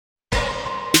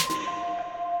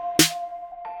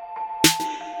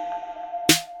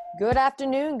Good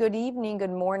afternoon, good evening,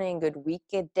 good morning, good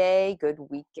weekday, good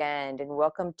weekend, and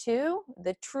welcome to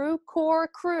the True Core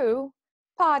Crew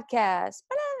podcast.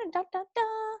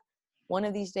 Ba-da-da-da-da-da. One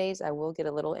of these days I will get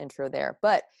a little intro there,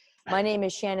 but my name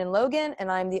is Shannon Logan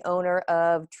and I'm the owner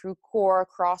of True Core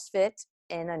CrossFit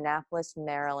in Annapolis,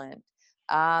 Maryland.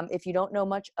 If you don't know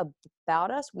much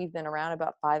about us, we've been around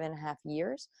about 5.5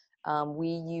 years. We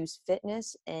use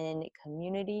fitness and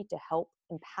community to help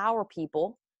empower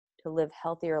people to live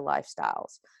healthier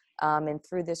lifestyles. And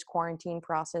through this quarantine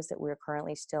process that we're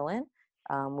currently still in,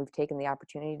 we've taken the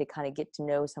opportunity to kind of get to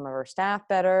know some of our staff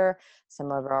better,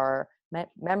 some of our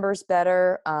members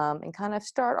better, and kind of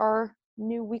start our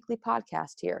new weekly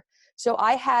podcast here. So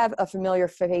I have a familiar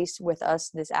face with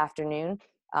us this afternoon.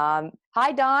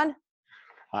 Hi, Don.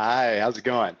 Hi, how's it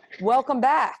going? Welcome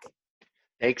back.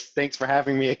 Thanks for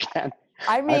having me again.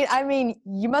 I mean,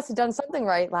 you must have done something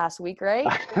right last week, right?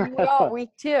 We all week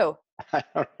 2. I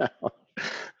don't know. I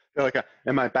feel like,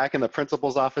 am I back in the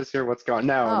principal's office here? What's going?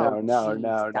 No. Don.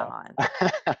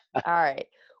 All right.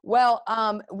 Well,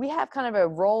 we have kind of a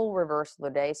role reversal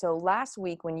today. So last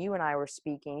week when you and I were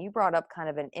speaking, you brought up kind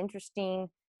of an interesting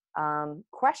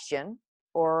question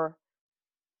or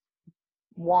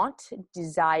want,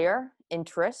 desire,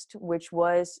 interest, which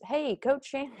was, hey, Coach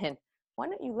Shannon, why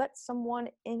don't you let someone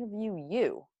interview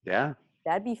you? Yeah.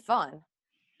 That'd be fun.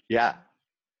 Yeah.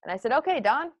 And I said, okay,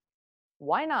 Don,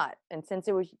 why not? And since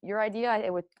it was your idea,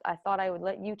 I thought I would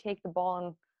let you take the ball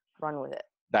and run with it.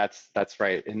 That's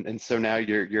right. And so now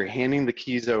you're handing the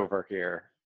keys over here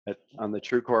on the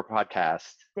True Core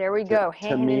podcast. There we go.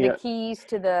 Handing the keys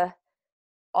to the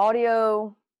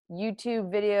audio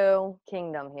YouTube video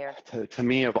kingdom here. To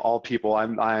me, of all people,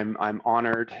 I'm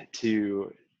honored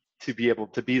to be able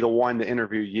to be the one to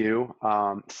interview you.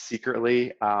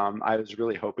 Secretly, I was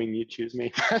really hoping you'd choose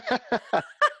me.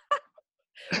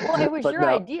 Well, it was your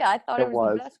idea. I thought it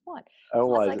was the best one.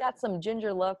 Plus, I got some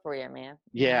ginger love for you, man.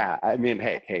 Yeah, I mean,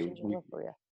 hey, we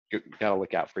gotta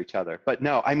look out for each other. But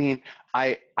no, I mean,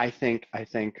 I think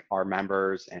our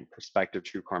members and prospective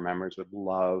True Core members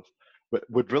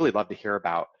would really love to hear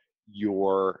about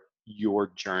your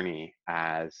journey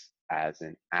as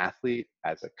an athlete,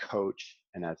 as a coach,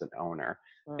 and as an owner.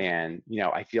 And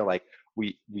I feel like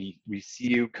we see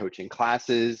you coaching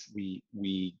classes,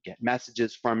 we get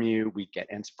messages from you, we get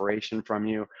inspiration from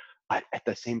you, but at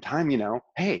the same time,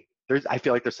 hey, I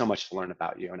feel like there's so much to learn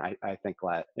about you, and I think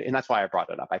and that's why I brought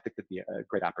it up. I think it'd be a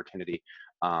great opportunity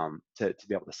to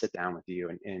be able to sit down with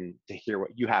you and to hear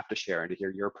what you have to share and to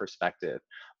hear your perspective.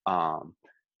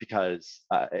 Because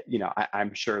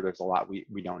I'm sure there's a lot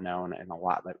we don't know, and a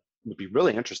lot that would be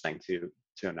really interesting to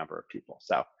a number of people.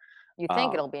 So you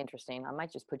think it'll be interesting? I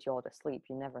might just put you all to sleep.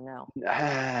 You never know.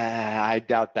 I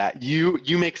doubt that. You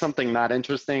make something not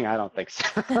interesting. I don't think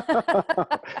so.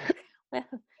 Well,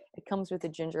 it comes with the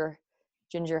ginger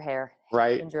hair,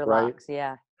 right? Ginger right. locks,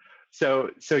 yeah.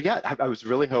 So yeah, I was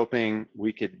really hoping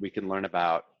we could learn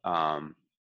about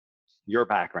your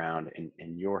background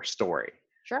and your story.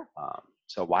 Sure.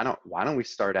 So why don't we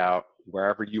start out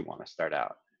wherever you want to start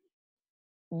out?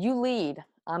 You lead.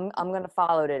 I'm going to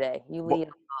follow today. You lead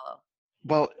and follow.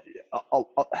 Well,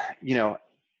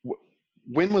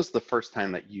 when was the first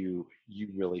time that you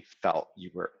really felt you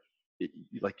were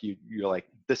like you're like,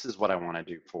 this is what I want to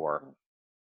do for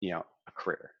a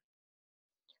career?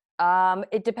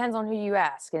 It depends on who you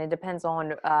ask, and it depends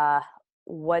on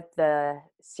what the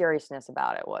seriousness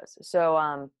about it was.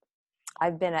 So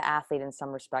I've been an athlete in some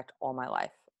respect all my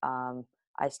life.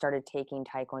 I started taking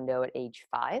Taekwondo at age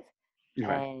 5.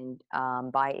 Right.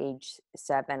 And by age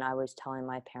 7, I was telling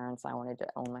my parents I wanted to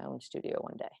own my own studio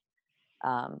one day.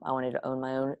 I wanted to own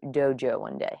my own dojo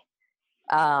one day.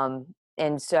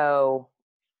 And so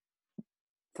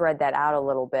thread that out a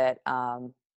little bit.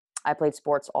 I played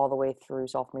sports all the way through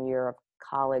sophomore year of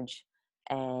college,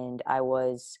 and I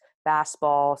was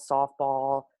basketball,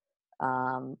 softball,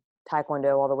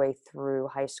 Taekwondo all the way through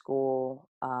high school.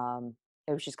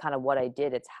 It was just kind of what I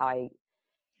did. It's how I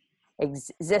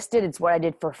existed. It's what I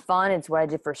did for fun. It's what I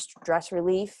did for stress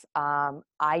relief.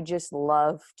 I just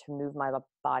love to move my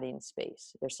body in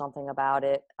space. There's something about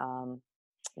it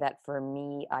that for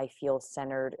me, I feel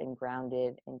centered and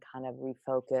grounded and kind of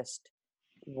refocused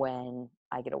when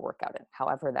I get a workout in,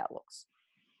 however that looks.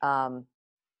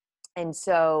 And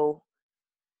so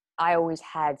I always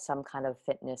had some kind of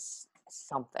fitness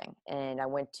something. And I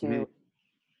went to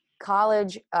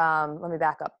college. Let me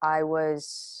back up. I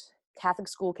was Catholic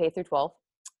school K through 12,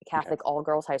 Catholic all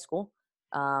girls high school.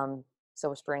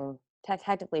 Silver Spring,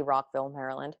 technically Rockville,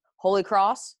 Maryland. Holy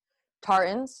Cross,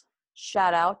 Tartans.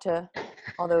 Shout out to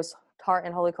all those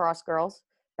Tartan Holy Cross girls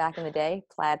back in the day.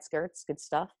 Plaid skirts, good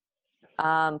stuff.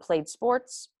 Played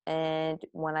sports, and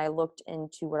when I looked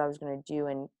into what I was going to do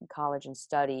in college and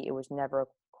study, it was never a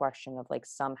question of like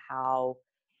somehow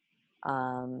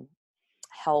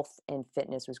health and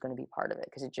fitness was going to be part of it,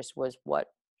 because it just was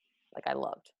what like I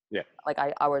loved. Yeah. Like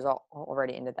I was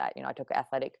already into that. You know, I took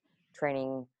athletic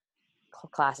training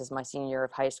classes my senior year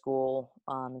of high school,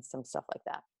 and some stuff like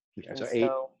that. Okay, And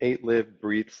so ate, lived,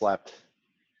 breathed, slept.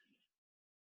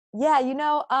 Yeah, you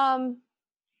know,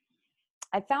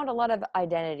 I found a lot of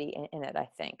identity in it, I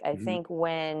think. I think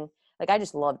when, like, I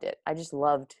just loved it. I just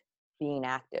loved being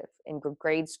active. In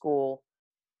grade school,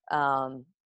 so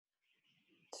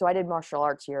I did martial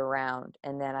arts year round,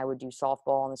 and then I would do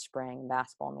softball in the spring,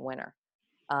 basketball in the winter.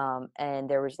 And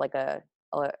there was like a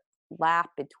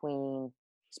lap between,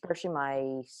 especially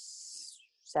my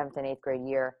 7th and 8th grade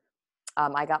year.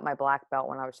 I got my black belt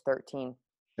when I was 13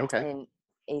 Okay. in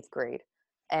 8th grade.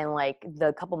 And like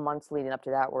the couple months leading up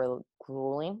to that were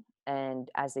grueling, and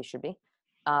as they should be.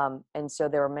 And so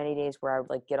there were many days where I would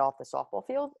like get off the softball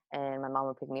field and my mom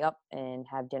would pick me up and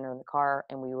have dinner in the car,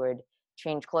 and we would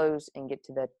change clothes and get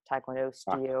to the Taekwondo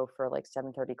studio for like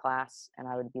 7:30 class, and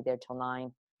I would be there till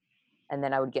 9. And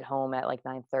then I would get home at like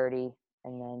 9:30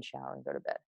 and then shower and go to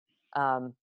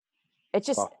bed. It's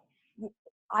just,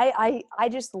 I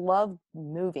just love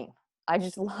moving. I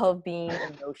just love being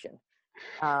in motion.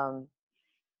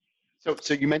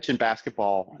 So you mentioned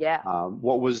basketball. Yeah.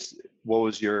 What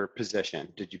was your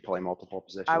position? Did you play multiple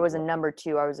positions? I was a number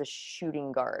 2. I was a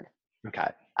shooting guard. Okay.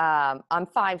 I'm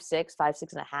 5'6",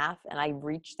 5'6.5", and I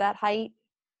reached that height,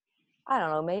 I don't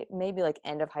know, maybe like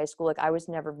end of high school. Like I was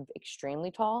never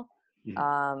extremely tall.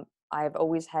 I've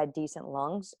always had decent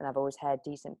lungs, and I've always had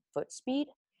decent foot speed.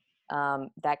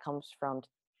 That comes from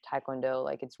Taekwondo.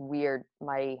 Like it's weird.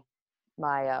 My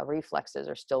reflexes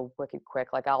are still wicked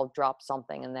quick. Like I'll drop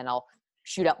something and then I'll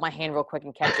shoot out my hand real quick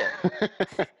and catch it.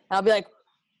 And I'll be like,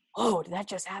 oh, did that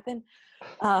just happen?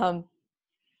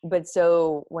 But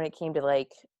so when it came to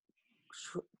like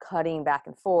cutting back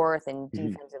and forth and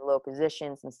defensive low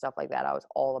positions and stuff like that, I was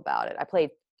all about it. I played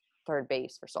third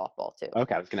base for softball too.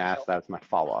 Okay, I was going to ask, that was my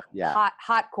follow-up. Yeah.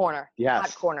 Hot corner. Yes.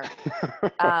 Hot corner.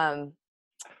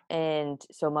 And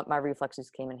so my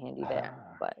reflexes came in handy there.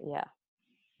 But yeah.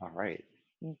 All right.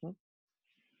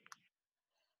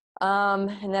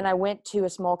 And then I went to a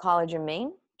small college in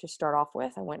Maine to start off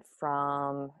with. I went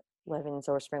from living in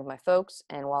Silver Spring with my folks,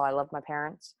 and while I loved my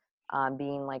parents,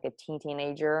 being like a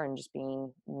teenager and just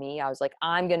being me, I was like,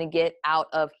 I'm gonna get out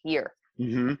of here.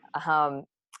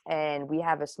 And we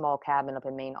have a small cabin up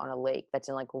in Maine on a lake that's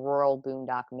in like rural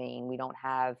boondock Maine. We don't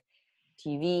have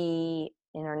TV,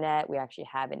 internet. We actually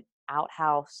have an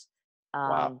outhouse.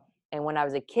 Wow. And when I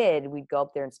was a kid, we'd go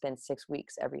up there and spend 6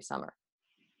 weeks every summer.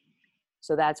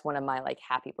 So that's one of my like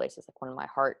happy places, like one of my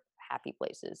heart happy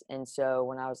places. And so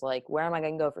when I was like, where am I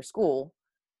going to go for school?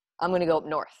 I'm going to go up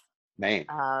north. Maine.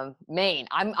 Maine.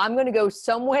 I'm going to go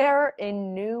somewhere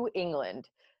in New England.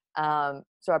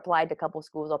 So I applied to a couple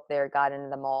schools up there, got into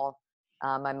them all.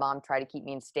 My mom tried to keep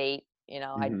me in state. You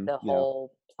know, the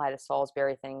whole apply to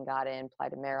Salisbury thing, got in,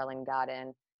 applied to Maryland, got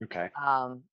in. Okay.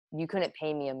 You couldn't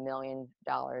pay me $1 million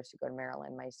to go to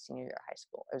Maryland my senior year of high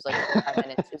school. It was like 5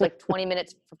 minutes. It was like 20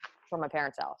 minutes from my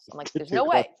parents' house. I'm like, there's no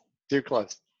way. Too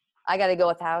close. I got to go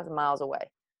 1,000 miles away.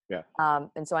 Yeah.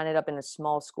 And so I ended up in a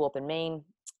small school up in Maine,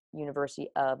 University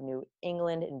of New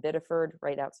England in Biddeford,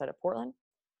 right outside of Portland.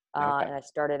 And I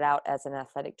started out as an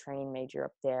athletic training major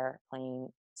up there, playing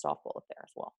softball up there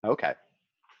as well. Okay.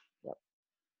 Yep.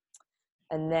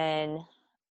 And then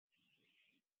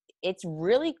it's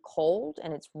really cold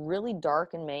and it's really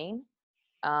dark in Maine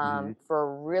for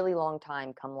a really long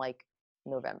time, come like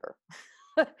November.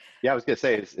 Yeah, I was gonna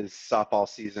say, is softball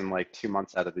season like 2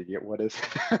 months out of the year? What is?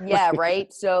 Yeah,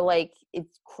 right. So like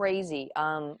it's crazy.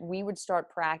 We would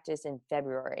start practice in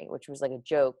February, which was like a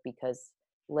joke because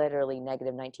literally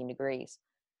negative 19 degrees.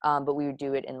 But we would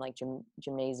do it in like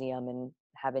gymnasium and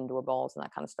have indoor balls and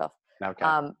that kind of stuff. Okay.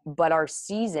 But our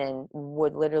season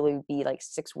would literally be like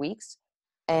 6 weeks,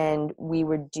 and we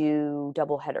would do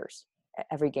double headers.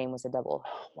 Every game was a double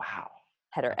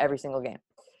header, every single game.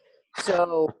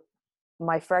 So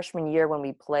my freshman year when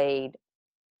we played,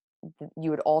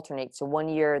 you would alternate. So one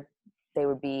year they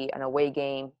would be an away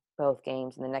game, both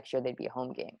games, and the next year they'd be a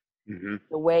home game.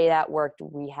 The way that worked,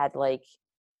 we had like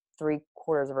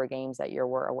 3/4 of our games that year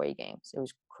were away games. It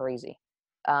was crazy.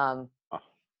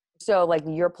 So like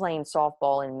you're playing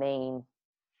softball in Maine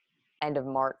end of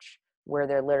March, where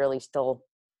they're literally still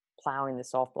plowing the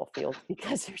softball field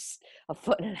because there's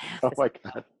 1.5 feet. Oh my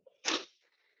God.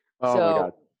 Oh so my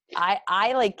God.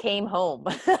 I like came home.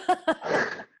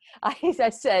 I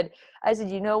said,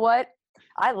 you know what?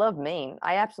 I love Maine.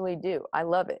 I absolutely do. I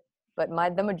love it. But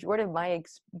the majority of my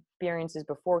experiences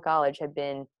before college had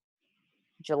been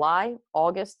July,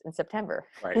 August, and September.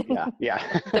 Right. Yeah.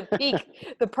 Yeah. The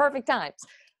peak, the perfect times.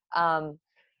 Um,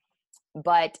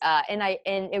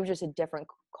 and it was just a different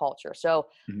culture. So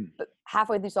Mhm.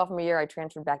 halfway through sophomore year, I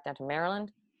transferred back down to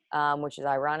Maryland, which is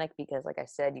ironic because, like I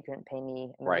said, you couldn't pay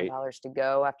me $1 million Right. to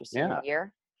go after senior Yeah.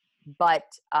 year.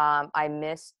 But I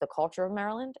missed the culture of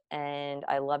Maryland, and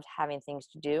I loved having things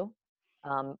to do.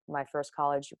 My first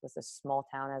college was a small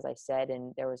town, as I said,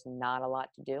 and there was not a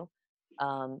lot to do.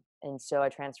 And so I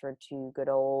transferred to good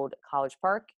old College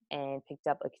Park and picked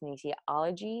up a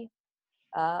kinesiology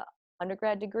uh,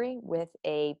 undergrad degree with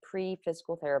a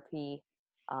pre-physical therapy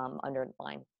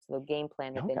underline. So the game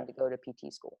plan had Okay. been to go to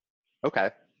PT school.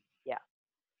 Okay. Yeah.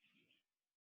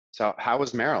 So how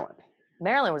was Maryland?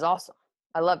 Maryland was awesome.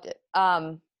 I loved it.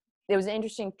 It was an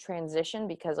interesting transition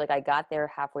because like I got there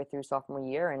halfway through sophomore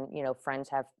year, and friends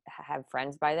have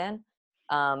friends by then.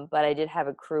 But I did have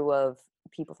a crew of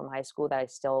people from high school that I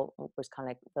still was kind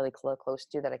of really close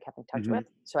to, that I kept in touch Hmm. with.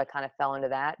 So I kind of fell into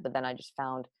that, but then I just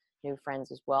found new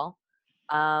friends as well.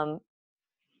 Um,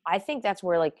 I think that's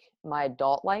where like my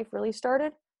adult life really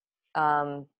started.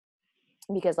 Um,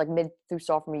 because like mid through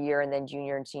sophomore year and then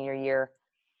junior and senior year,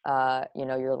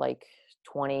 you're like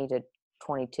 20 to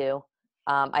 22.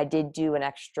 I did do an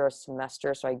extra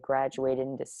semester, so I graduated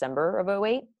in December of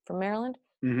 '08 from Maryland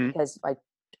Hmm. because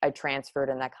I transferred,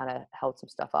 and that kind of held some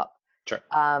stuff up. Sure.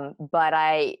 But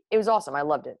it was awesome. I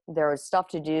loved it. There was stuff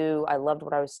to do. I loved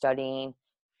what I was studying.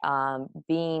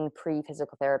 Being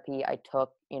pre-physical therapy, I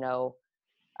took,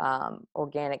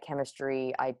 organic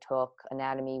chemistry. I took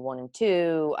anatomy 1 and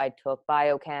 2. I took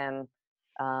biochem,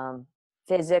 um,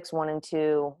 physics 1 and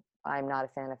 2. I'm not a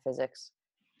fan of physics.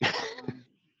 Um,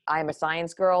 I'm a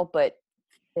science girl, but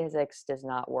physics does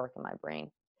not work in my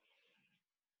brain.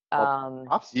 Well, Um,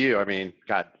 props to you. I mean,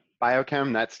 God,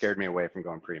 biochem, that scared me away from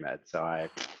going pre-med. So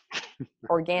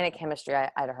Organic chemistry,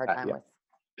 I had a hard time yeah. with.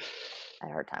 I had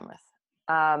a hard time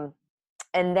with.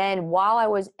 And then while I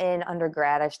was in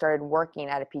undergrad, I started working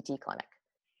at a PT clinic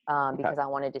Okay. because I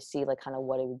wanted to see like kind of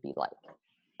what it would be like.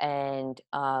 And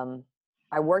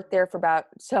I worked there for about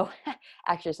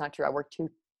actually it's not true. I worked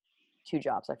two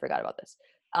jobs. I forgot about this.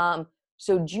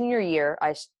 So junior year,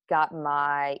 I got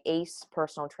my ACE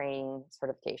personal training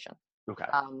certification. Okay.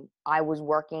 I was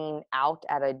working out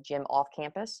at a gym off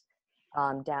campus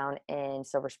down in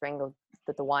Silver Spring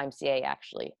with the YMCA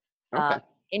actually. Okay.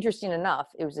 Interesting enough,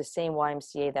 it was the same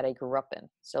YMCA that I grew up in.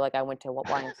 So like I went to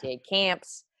YMCA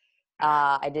camps.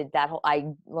 I did that I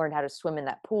learned how to swim in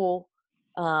that pool.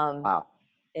 Wow.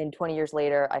 And 20 years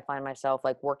later, I find myself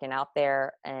like working out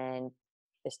there, and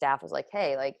the staff was like,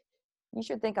 "Hey, like you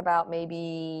should think about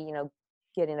maybe,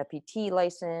 getting a PT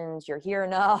license. You're here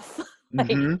enough.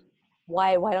 Like Hmm.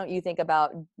 why don't you think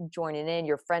about joining in?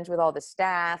 You're friends with all the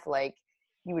staff, like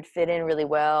you would fit in really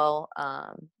well.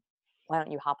 Why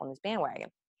don't you hop on this bandwagon?"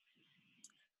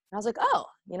 And I was like, "Oh,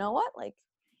 you know what? Like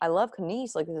I love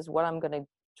kines. Like this is what I'm going to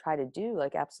try to do.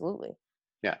 Like absolutely."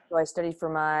 Yeah. So I studied for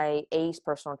my ACE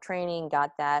personal training,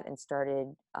 got that, and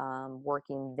started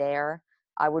working there.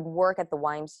 I would work at the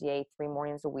YMCA 3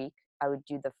 mornings a week. I would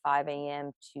do the 5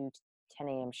 a.m. to 10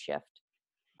 a.m. shift,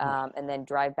 Oof. and then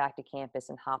drive back to campus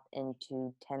and hop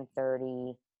into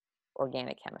 10:30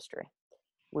 organic chemistry,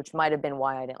 which might have been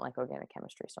why I didn't like organic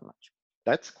chemistry so much.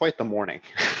 That's quite the morning.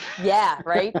 Yeah,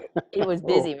 right. It was Oh,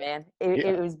 busy, man. It,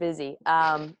 yeah. it was busy.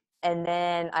 And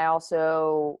then I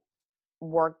also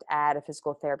worked at a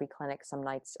physical therapy clinic some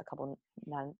nights, a couple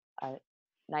uh,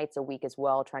 nights a week as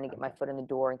well, trying to get my Okay. foot in the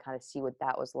door and kind of see what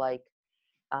that was like,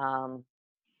 um,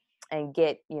 and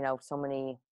get so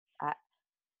many uh,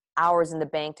 hours in the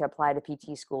bank to apply to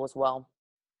PT school as well.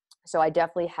 So I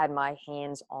definitely had my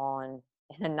hands on,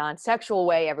 in a non-sexual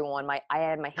way, everyone. I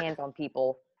had my hands on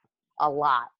people a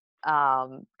lot,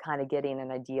 kind of getting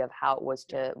an idea of how it was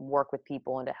Yeah. to work with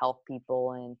people and to help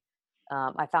people. And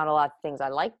I found a lot of things I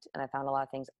liked, and I found a lot of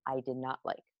things I did not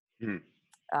like. Mhm.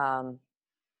 Um,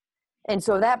 and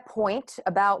so at that point,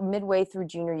 about midway through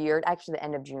junior year, actually the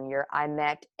end of junior year, I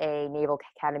met a Naval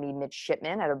Academy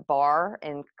midshipman at a bar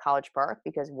in College Park,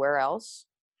 because where else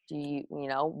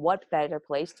what better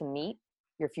place to meet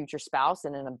your future spouse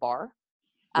than in a bar?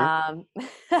 Huh?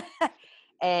 Um,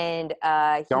 and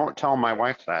he Don't tell my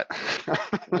wife that.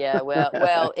 Yeah,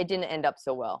 well, it didn't end up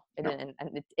so well. It No. didn't,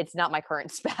 and it's not my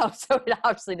current spouse, so it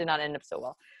obviously did not end up so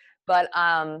well. But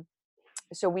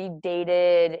so we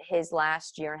dated his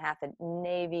last year and a half at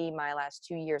Navy, my last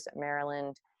 2 years at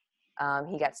Maryland.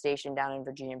 He got stationed down in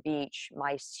Virginia Beach.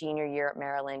 My senior year at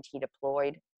Maryland, he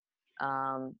deployed,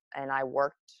 and I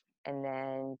worked and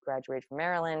then graduated from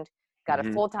Maryland, got a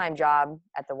Mm-hmm. full-time job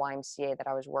at the YMCA that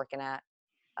I was working at,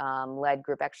 led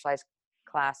group exercise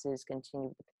classes,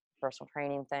 continued with the personal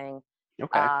training thing.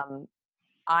 Okay.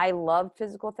 I loved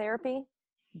physical therapy,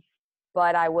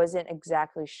 but I wasn't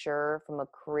exactly sure from a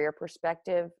career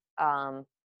perspective,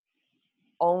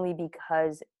 only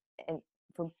because, and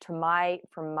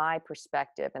from my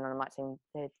perspective, and I'm not saying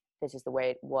that this is the way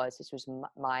it was, this was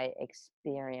my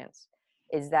experience,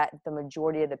 is that the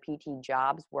majority of the PT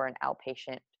jobs were in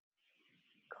outpatient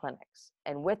clinics.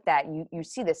 And with that, you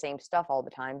see the same stuff all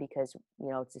the time because,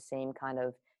 it's the same kind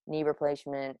of knee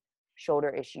replacement, shoulder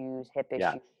issues, hip Yeah.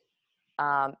 issues.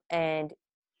 And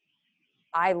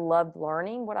I loved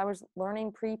learning what I was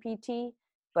learning pre-PT,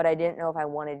 but I didn't know if I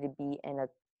wanted to be in a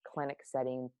clinic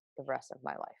setting the rest of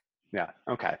my life. Yeah.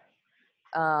 Okay.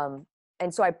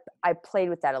 And so I played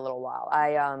with that a little while.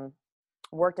 I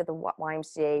worked at the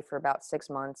YMCA for about 6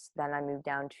 months. Then I moved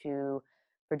down to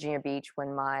Virginia Beach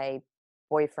when my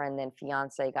boyfriend, then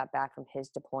fiance, got back from his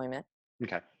deployment.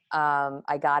 Okay.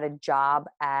 I got a job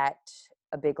at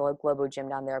a big global gym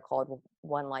down there called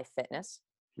One Life Fitness.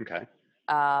 Okay.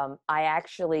 I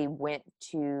actually went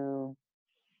to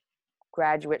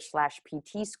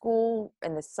graduate/PT school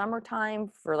in the summertime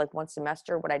for like one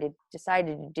semester. What I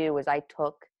decided to do was I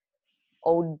took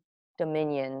Old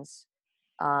Dominion's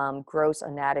gross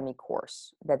anatomy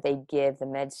course that they give the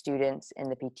med students and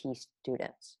the PT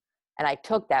students. And I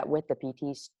took that with the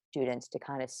PT students to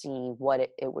kind of see what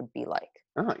it would be like.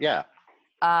 Oh, yeah.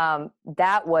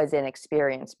 That was an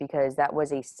experience because that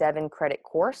was a 7-credit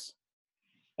course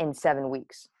in 7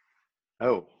 weeks.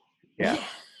 Oh, yeah.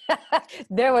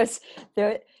 there was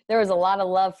a lot of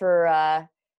love for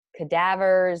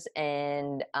cadavers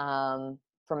and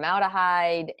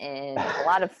formaldehyde and a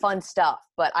lot of fun stuff.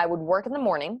 But I would work in the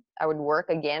morning. I would work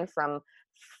again from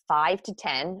 5 to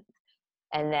 10,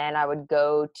 and then I would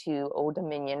go to Old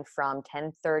Dominion from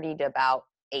 10:30 to about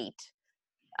 8,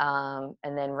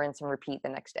 and then rinse and repeat the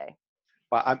next day.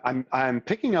 Well, I'm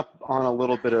picking up on a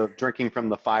little bit of drinking from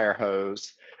the fire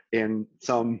hose in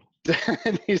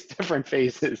in these different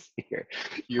phases here.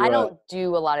 I don't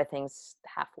do a lot of things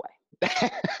halfway.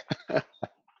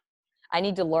 I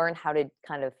need to learn how to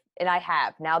kind of, and I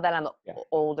have, now that I'm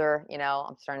older,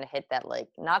 I'm starting to hit that, like,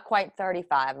 not quite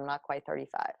 35. I'm not quite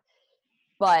 35,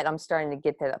 but I'm starting to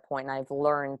get to that point. And I've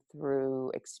learned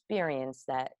through experience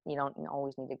that you don't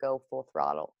always need to go full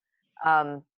throttle.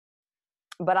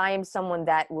 But I am someone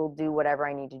that will do whatever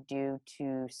I need to do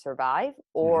to survive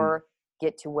or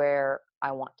get to where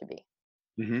I want to be.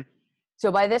 Mm-hmm.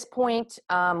 So by this point,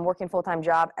 working full-time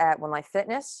job at One Life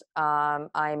Fitness,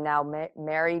 I'm now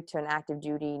married to an active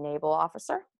duty naval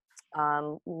officer,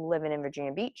 living in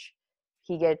Virginia Beach.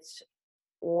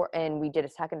 And we did a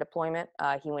second deployment.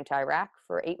 He went to Iraq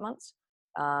for 8 months.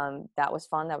 That was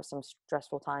fun. That was some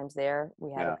stressful times there.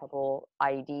 We had a couple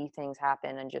IED things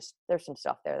happen, and just there's some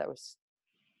stuff there that was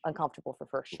uncomfortable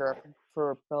for sure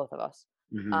for both of us.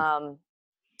 Mm-hmm.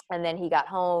 And then he got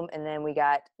home, and then we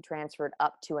got transferred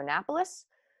up to Annapolis.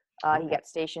 He got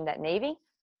stationed at Navy,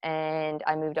 and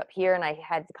I moved up here, and I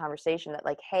had the conversation that,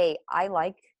 like, hey, I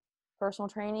like personal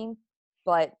training,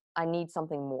 but I need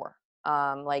something more.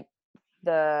 Like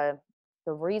the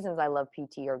reasons I love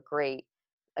PT are great.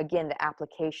 Again, the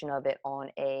application of it on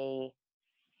a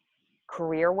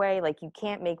career way, like, you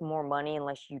can't make more money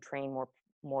unless you train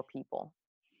more people.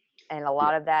 And a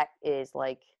lot of that is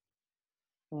like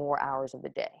more hours of the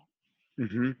day.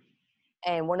 Mm-hmm.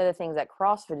 And one of the things that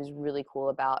CrossFit is really cool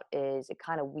about is it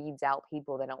kind of weeds out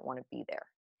people that don't want to be there.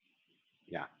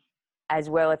 Yeah. As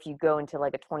well, if you go into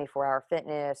like a 24-hour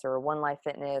fitness or a One Life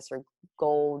Fitness or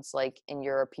Golds, like, and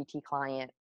you're a PT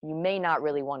client, you may not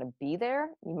really want to be there.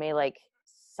 You may like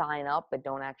sign up, but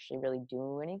don't actually really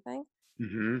do anything.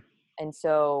 Mm-hmm. And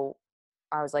so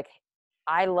I was like,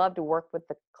 I love to work with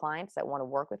the clients that want to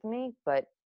work with me, but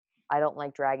I don't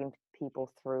like dragging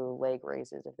people through leg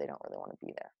raises if they don't really want to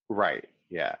be there. Right.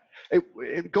 Yeah.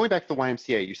 Going back to the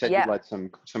YMCA, you said you led some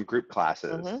group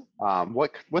classes. Mm-hmm.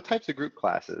 What types of group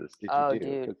classes did you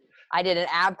do? Dude, I did an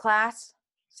ab class,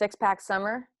 6-pack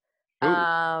summer.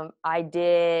 I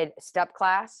did step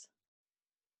class.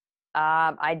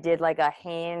 I did like a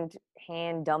hand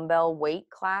dumbbell weight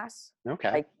class.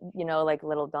 Okay. Like, like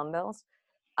little dumbbells.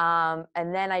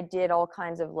 And then I did all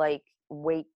kinds of like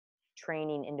weight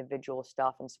training, individual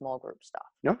stuff, and small group stuff.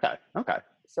 Okay.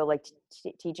 So like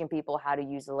teaching people how to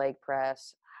use the leg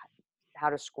press, how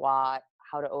to squat,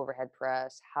 how to overhead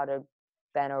press, how to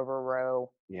bend over row.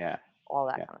 Yeah. All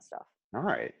that kind of stuff. All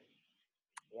right.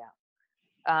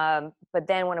 Yeah. But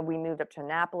then when we moved up to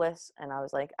Annapolis, and I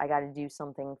was like, I got to do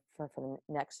something for the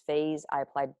next phase, I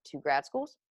applied to grad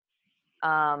schools.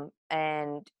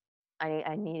 And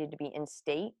I needed to be in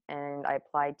state, and I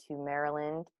applied to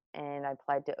Maryland, and I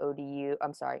applied to ODU.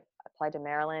 I'm sorry, I applied to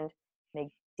Maryland,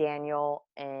 McDaniel,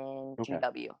 and Okay.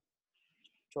 GW,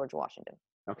 George Washington.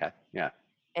 Okay. Yeah.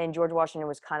 And George Washington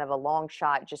was kind of a long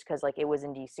shot just because like it was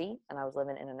in DC and I was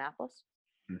living in Annapolis.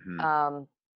 Mm-hmm.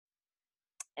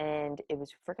 And it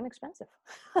was freaking expensive.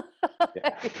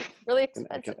 Yeah. Really I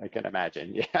expensive. can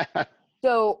imagine. Yeah.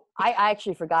 So I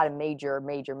actually forgot a major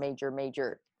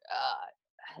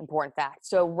important fact.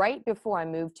 So right before I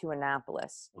moved to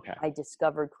Annapolis, Okay. I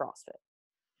discovered CrossFit.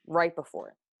 Right before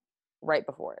it.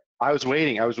 I was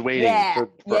waiting. Yeah.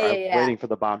 Waiting for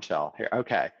the bombshell here.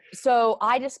 Okay. So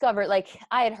I discovered, like,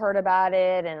 I had heard about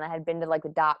it, and I had been to like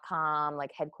the .com,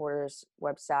 like headquarters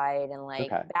website, and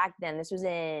like Okay. back then, this was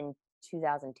in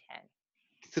 2010.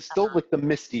 It's still like the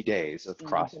misty days of The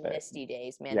CrossFit. misty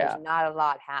days, man. Yeah. There's not a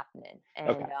lot happening, and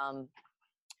Okay.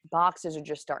 boxes are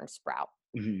just starting to sprout.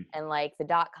 Mm-hmm. And like the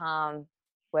 .com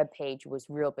webpage was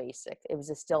real basic. It was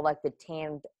just still like the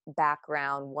tan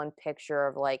background, one picture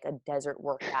of like a desert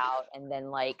workout, and then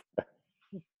like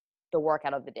the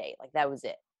workout of the day. Like that was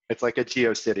it. It's like a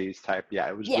GeoCities type. Yeah,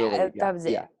 it was really. That was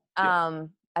it. Yeah.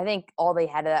 I think all they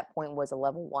had at that point was a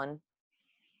level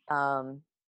 1.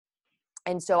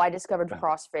 And so I discovered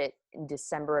CrossFit in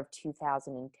December of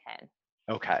 2010.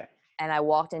 Okay. And I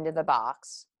walked into the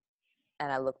box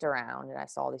and I looked around and I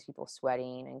saw these people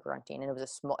sweating and grunting, and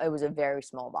it was a very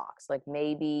small box, like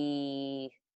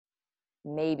maybe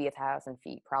 1,000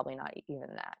 feet, probably not even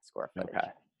that square footage. Okay.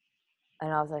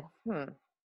 And I was like,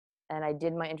 and I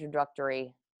did my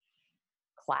introductory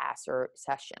class or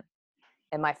session.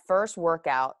 And my first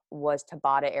workout was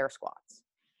Tabata air squats.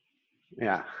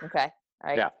 Yeah. Okay. All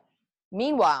right. Yeah.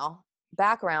 Meanwhile,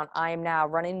 background, I am now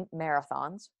running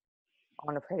marathons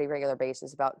on a pretty regular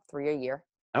basis, about 3 a year.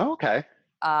 Oh, okay.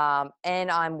 And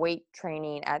I'm weight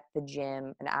training at the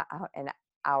gym an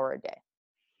hour a day.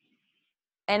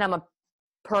 And I'm a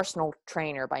personal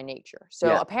trainer by nature.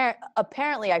 So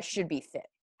apparently I should be fit.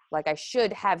 Like I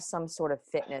should have some sort of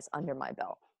fitness under my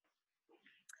belt.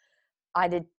 I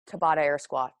did Tabata air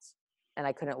squats and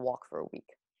I couldn't walk for a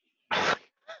week.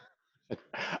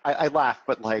 I laugh,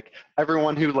 but like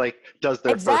everyone who like does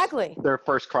their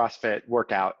first CrossFit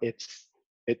workout, it's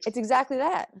exactly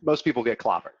that. Most people get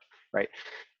clobbered, right?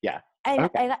 Yeah. And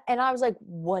I was like,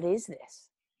 what is this?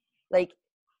 Like,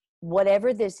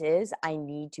 whatever this is, I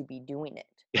need to be doing it.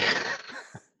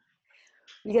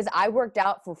 Because I worked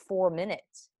out for 4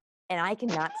 minutes and I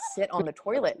cannot sit on the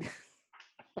toilet.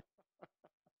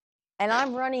 And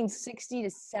I'm running 60 to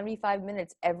 75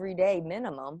 minutes every day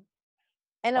minimum.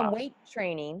 And I'm weight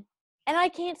training, and I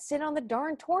can't sit on the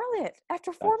darn toilet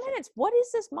after 4 minutes. What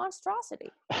is this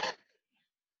monstrosity?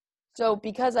 So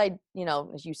because I,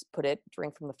 as you put it,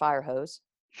 drink from the fire hose,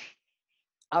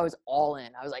 I was all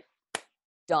in. I was like,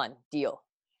 done, deal.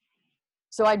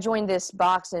 So I joined this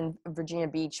box in Virginia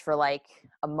Beach for like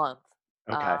a month.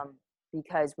 Okay.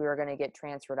 Because we were going to get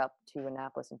transferred up to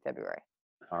Annapolis in February.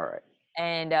 All right.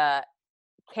 And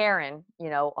Karen,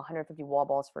 150 wall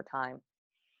balls for a time.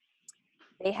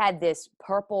 They had this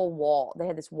purple wall. They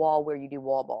had this wall where you do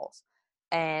wall balls.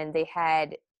 And they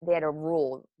had a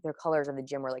rule. Their colors of the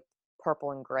gym were like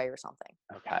purple and gray or something.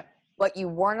 Okay. But you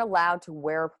weren't allowed to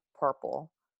wear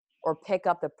purple or pick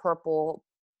up the purple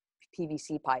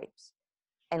PVC pipes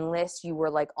unless you were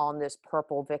like on this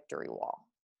purple victory wall.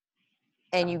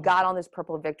 And you got on this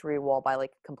purple victory wall by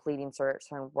like completing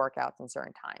certain workouts in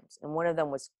certain times. And one of them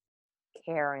was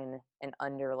Karen in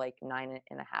under like 9.5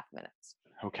 minutes.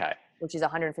 Okay. Which is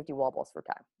 150 wall balls per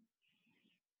time.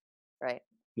 Right?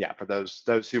 Yeah, for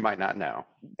those who might not know.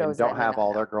 Those don't have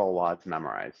all their girl wads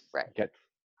memorized. Right.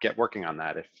 Get working on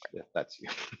that if that's you.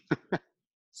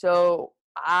 So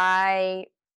I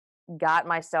got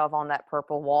myself on that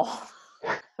purple wall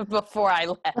before I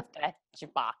left that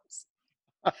box.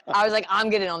 I was like, I'm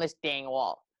getting on this dang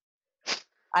wall.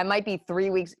 I might be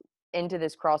 3 weeks into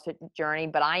this CrossFit journey,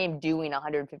 but I am doing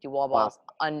 150 wall balls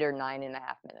under 9.5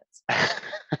 minutes.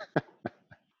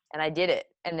 And I did it.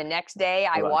 And the next day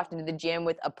I walked into the gym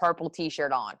with a purple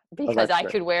t-shirt on because I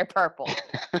could wear purple.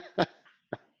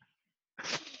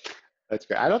 That's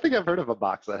great. I don't think I've heard of a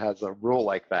box that has a rule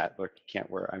like that. Like you can't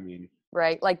wear,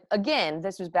 Right. Like, again,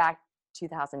 this was back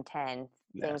 2010.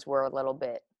 Yeah. Things were a little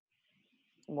bit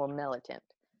more militant.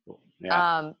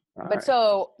 Yeah. But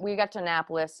so we got to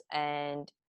Annapolis and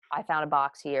I found a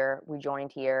box here. We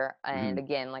joined here. And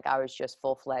again, like I was just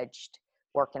full-fledged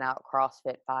working out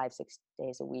CrossFit 5-6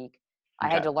 days a week. I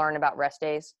had to learn about rest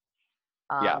days.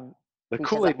 The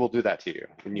Kool-Aid will do that to you.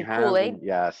 When you have Kool-Aid?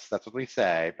 Yes, that's what we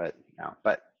say, but no.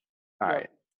 But all right.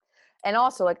 And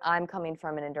also, like, I'm coming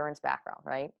from an endurance background,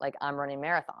 right? Like, I'm running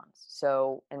marathons.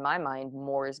 So in my mind,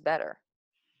 more is better.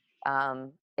 It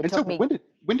And so took me,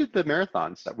 when did the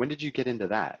marathon start? When did you get into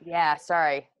that? yeah,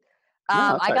 sorry. No,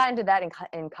 that's I all right. got into that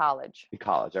in college. In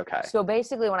college. Okay. So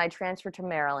basically, when I transferred to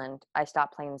Maryland, I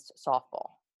stopped playing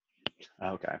softball.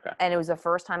 Okay. Okay. And it was the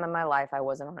first time in my life I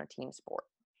wasn't on a team sport.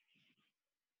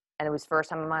 And it was the first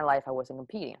time in my life I wasn't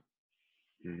competing.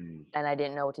 Mm. And I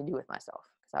didn't know what to do with myself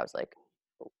because I was like,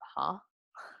 huh?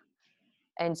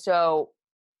 And so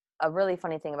a really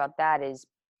funny thing about that is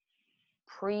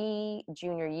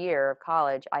pre-junior year of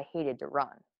college, I hated to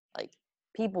run. Like,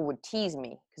 people would tease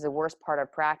me because the worst part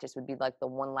of practice would be like the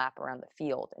one lap around the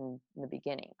field in the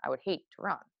beginning. I would hate to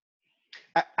run.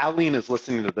 Aline is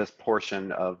listening to this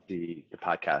portion of the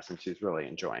podcast, and she's really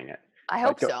enjoying it. I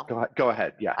hope so. Go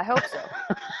ahead. Yeah. I hope so.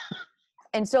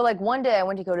 And so, like, one day I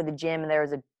went to go to the gym and there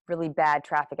was a really bad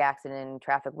traffic accident and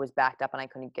traffic was backed up and I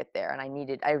couldn't get there. And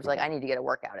I was like, I need to get a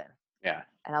workout in. Yeah.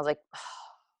 And I was like, oh,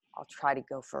 I'll try to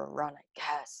go for a run, I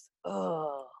guess.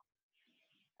 Ugh.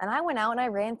 And I went out and I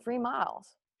ran 3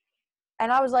 miles.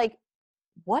 And I was like,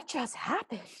 what just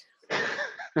happened?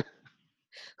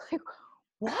 Like,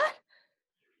 what?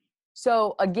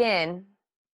 So again,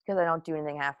 because I don't do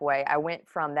anything halfway, I went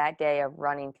from that day of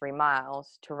running 3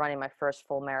 miles to running my first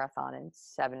full marathon in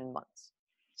 7 months.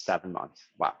 7 months.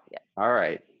 Wow. Yeah. All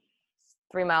right.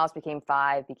 3 miles became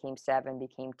 5, became 7,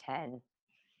 became 10.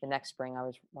 The next spring, I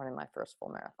was running my first full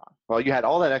marathon. Well, you had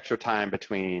all that extra time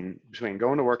between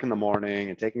going to work in the morning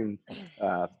and taking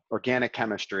organic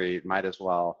chemistry. Might as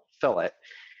well fill it.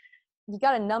 You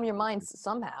got to numb your mind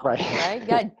somehow, Right? right? You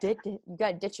got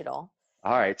to ditch it all.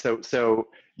 All right. So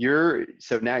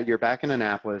now you're back in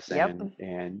Annapolis, Yep.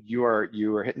 and you are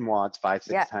hitting WODs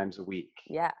 5-6 times a week.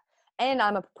 Yeah. And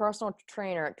I'm a personal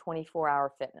trainer at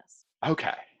 24-Hour Fitness.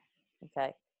 Okay.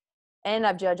 Okay. And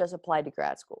I've just applied to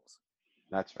grad schools.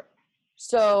 That's right.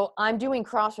 So I'm doing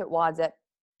CrossFit WODs at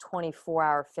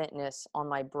 24-Hour Fitness on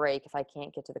my break if I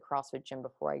can't get to the CrossFit gym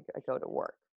before I go to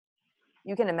work.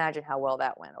 You can imagine how well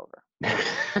that went over.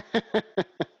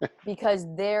 Because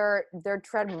their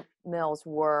treadmills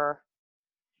were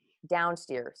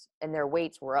downstairs and their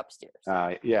weights were upstairs.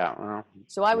 Yeah. Well,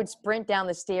 so I would sprint down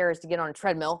the stairs to get on a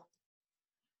treadmill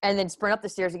and then sprint up the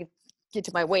stairs to get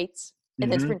to my weights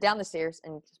and then sprint down the stairs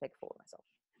and just make a fool of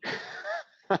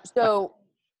myself. So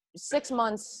 6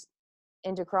 months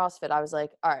into CrossFit, I was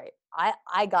like, all right,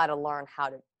 I got to learn how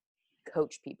to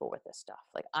coach people with this stuff.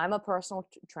 Like, I'm a personal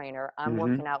trainer. I'm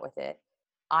working out with it.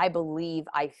 I believe,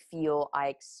 I feel, I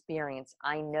experience,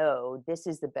 I know this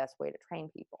is the best way to train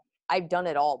people. I've done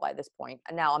it all by this point.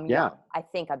 And now I'm young. I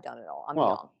think I've done it all.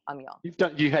 I'm young.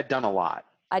 You had done a lot.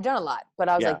 I'd done a lot, but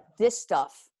I was like, this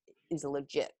stuff is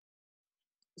legit.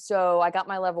 So I got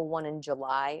my level 1 in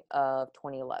July of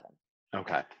 2011.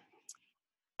 Okay.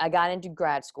 I got into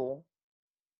grad school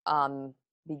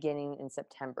beginning in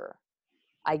September.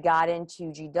 I got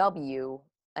into GW,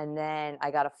 and then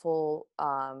I got a full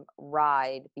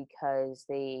ride because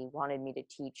they wanted me to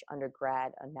teach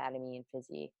undergrad anatomy and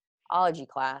physiology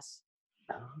class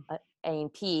at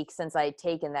A&P, since I had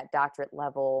taken that doctorate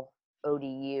level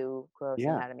ODU gross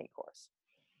anatomy course.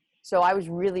 So I was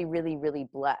really, really, really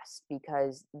blessed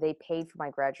because they paid for my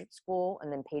graduate school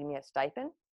and then paid me a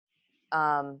stipend.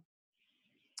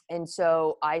 And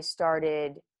so I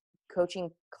started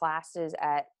coaching classes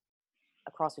at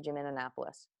a CrossFit gym in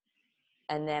Annapolis.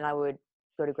 And then I would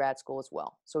go to grad school as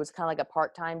well. So it's kind of like a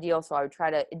part-time deal. So I would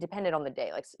it depended on the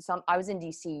day. Like I was in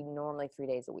DC normally 3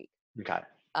 days a week. Okay.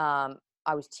 I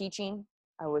was teaching,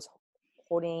 I was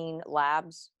holding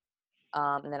labs,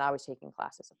 and then I was taking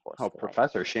classes, of course. Oh,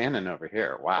 Professor Shannon over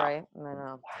here. Wow. Right? I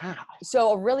know. Wow.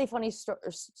 So a really funny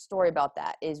story about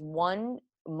that is one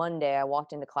Monday I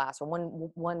walked into class, or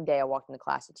one day I walked into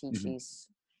class to teach these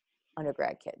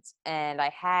undergrad kids, and I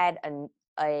had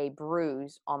a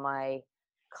bruise on my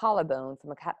collarbone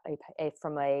from a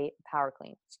power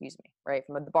clean, right,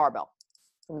 from the barbell,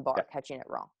 from the bar, catching it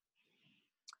wrong.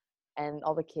 And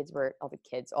all the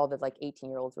like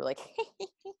 18-year-olds were like,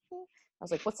 I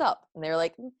was like, what's up? And they were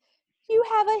like, you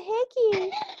have a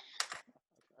hickey.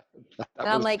 And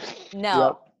I'm like,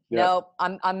 no,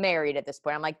 I'm married at this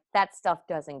point. I'm like, that stuff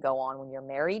doesn't go on when you're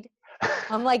married.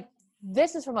 I'm like,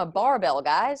 this is from a barbell,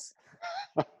 guys.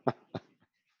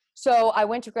 So I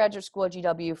went to graduate school at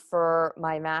GW for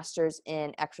my master's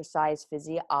in exercise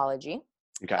physiology.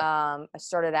 Okay. I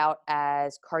started out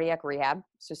as cardiac rehab,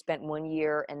 so spent 1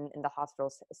 year in the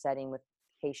hospital setting with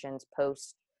patients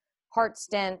post heart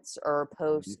stents or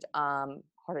post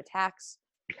heart attacks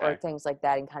or things like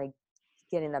that, and kind of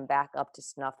getting them back up to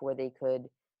snuff where they could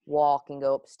walk and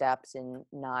go up steps and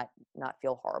not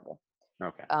feel horrible.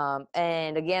 Okay.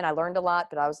 And again, I learned a lot,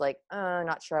 but I was like,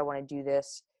 not sure I want to do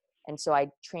this. And so I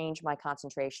changed my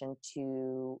concentration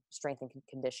to strength and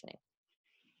conditioning.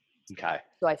 Okay.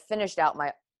 So I finished out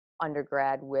my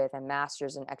undergrad with a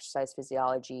master's in exercise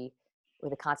physiology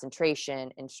with a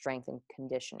concentration in strength and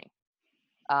conditioning.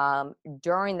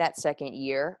 During that second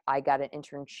year, I got an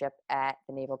internship at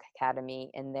the Naval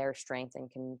Academy in their strength and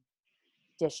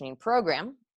conditioning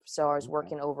program. So I was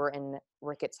working over in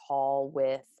Ricketts Hall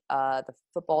with the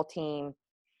football team,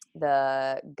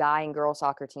 the guy and girl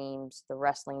soccer teams, the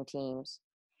wrestling teams,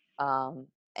 and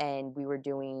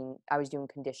I was doing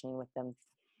conditioning with them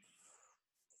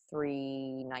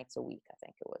 3 nights a week, I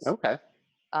think it was. Okay.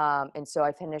 And so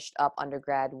I finished up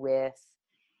undergrad with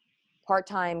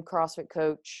part-time CrossFit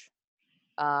coach,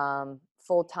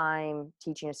 full-time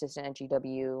teaching assistant at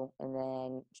GW, and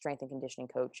then strength and conditioning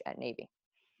coach at Navy.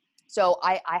 So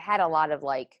I had a lot of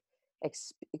like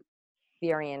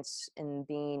experience in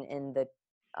being in the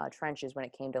trenches when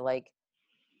it came to like,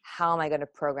 how am I going to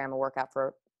program a workout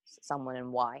for someone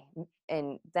and why?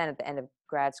 And then at the end of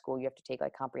grad school, you have to take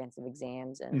like comprehensive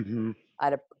exams. And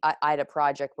I had a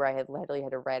project where I had literally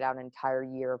had to write out an entire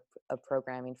year of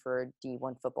programming for a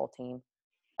D1 football team.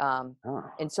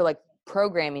 And so like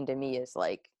programming to me is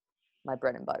like my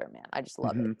bread and butter, man. I just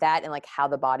love it. That and like how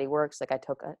the body works. Like I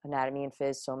took anatomy and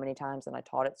phys so many times and I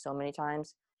taught it so many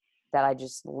times that I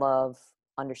just love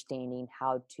understanding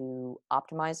how to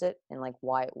optimize it and like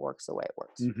why it works the way it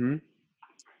works.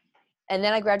 And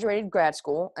then I graduated grad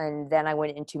school, and then I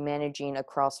went into managing a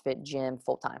CrossFit gym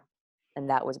full time, and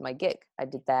that was my gig. I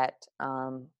did that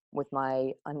with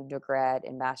my undergrad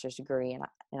and master's degree, and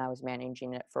I was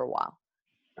managing it for a while.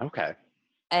 Okay.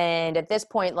 And at this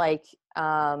point, like,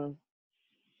 so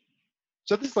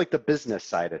this is like the business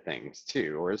side of things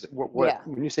too, or is it what yeah.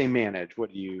 When you say manage,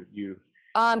 what do you?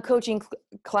 I'm coaching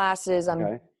classes.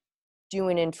 I'm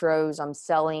doing intros. I'm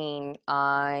selling.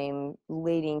 I'm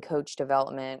leading coach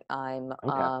development. I'm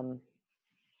Dr.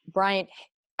 Bryant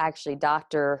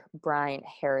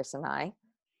Harris and I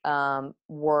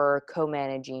were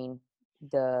co-managing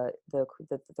the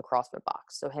CrossFit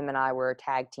box. So him and I were a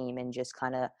tag team, and just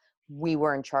kind of we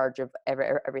were in charge of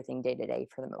everything day to day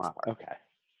for the most part.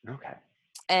 Okay.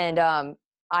 And I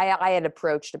had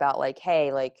approached about like,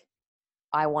 hey, like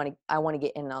I want to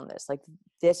get in on this. Like,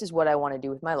 this is what I want to do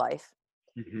with my life.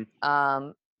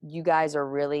 You guys are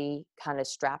really kind of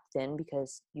strapped in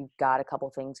because you've got a couple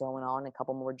things going on, a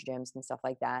couple more gyms and stuff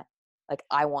like that. Like,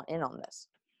 I want in on this.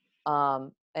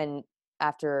 And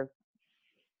after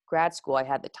grad school, I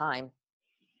had the time,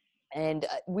 and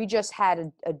we just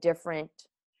had a different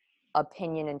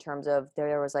opinion in terms of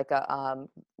there was like a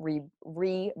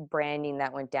rebranding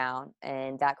that went down,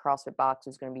 and that CrossFit box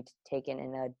was going to be taken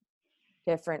in a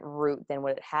different route than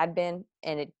what it had been,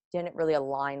 and it didn't really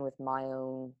align with my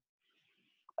own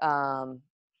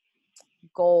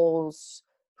goals,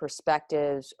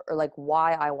 perspectives, or like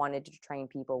why I wanted to train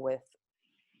people with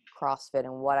CrossFit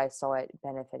and what I saw it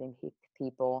benefiting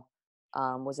people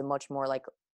was a much more like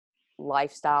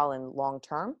lifestyle and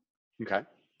long-term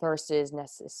versus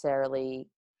necessarily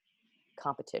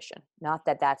competition. Not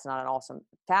that that's not an awesome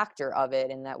factor of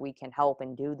it and that we can help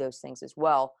and do those things as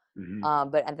well.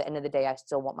 But at the end of the day, I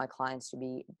still want my clients to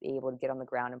be able to get on the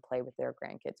ground and play with their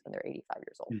grandkids when they're 85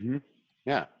 years old.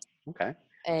 Yeah. Okay.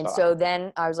 And so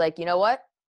then I was like, you know what?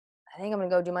 I think I'm going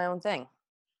to go do my own thing.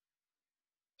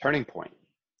 Turning point.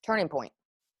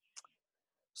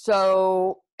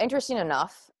 So interesting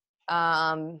enough,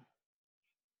 I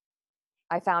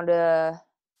found a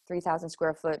 3,000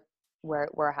 square foot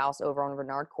warehouse over on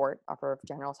Renard Court off of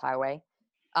Generals Highway.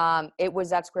 It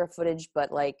was that square footage,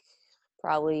 but like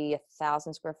probably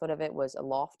 1,000 square foot of it was a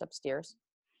loft upstairs.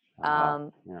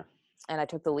 And I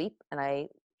took the leap and I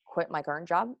quit my current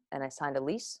job and I signed a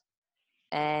lease,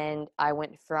 and I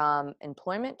went from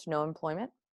employment to no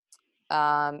employment.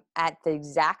 At the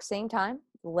exact same time,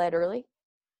 literally,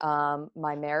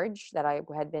 my marriage that I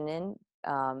had been in,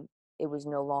 it was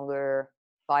no longer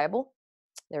viable.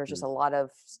 There was just a lot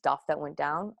of stuff that went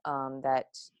down that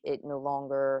it no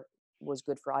longer was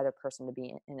good for either person to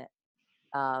be in it.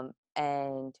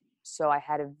 And so I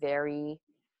had a very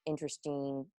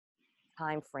interesting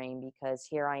time frame, because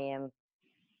here I am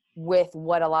with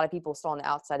what a lot of people saw on the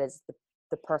outside as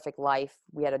the perfect life.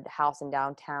 We had a house in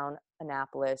downtown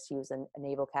Annapolis. He was a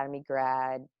Naval Academy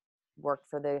grad, worked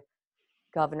for the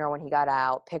governor when he got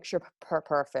out, picture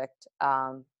perfect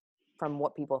from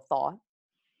what people thought,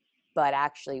 but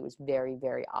actually it was very,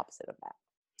 very opposite of that.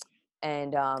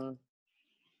 And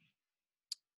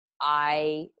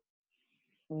I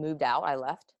moved out. I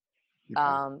left.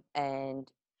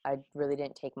 And I really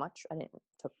didn't take much.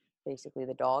 Took basically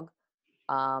the dog.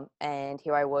 And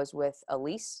here I was with a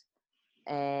lease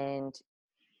and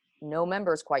no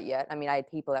members quite yet. I mean, I had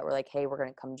people that were like, hey, we're going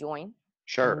to come join.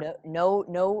 Sure.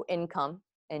 No income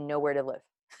and nowhere to live.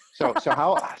 So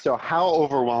how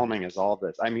overwhelming is all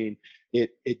this? I mean,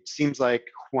 it seems like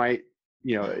quite,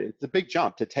 it's a big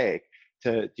jump to take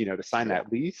to sign Yeah.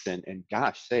 that lease and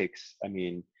gosh sakes, I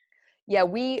mean, Yeah,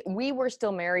 we were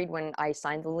still married when I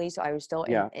signed the lease. So I was still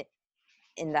yeah.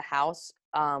 in the house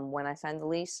when I signed the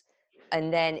lease.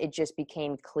 And then it just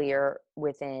became clear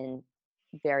within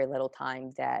very little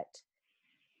time that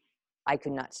I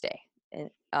could not stay.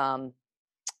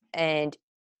 And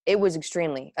it was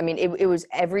extremely, I mean, it was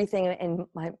everything in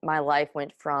my life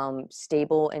went from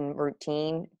stable and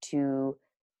routine to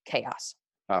chaos.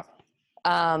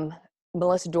 Oh,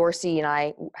 Melissa Dorsey and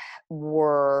I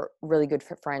were really good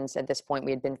friends at this point.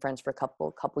 We had been friends for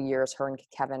a couple years, her and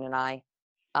Kevin and I.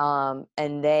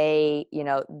 And they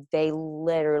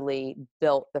literally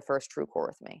built the first TrueCore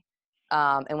with me.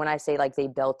 And when I say like they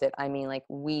built it, I mean like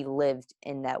we lived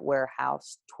in that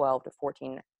warehouse 12 to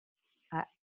 14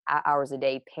 hours a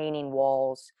day, painting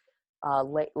walls,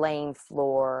 laying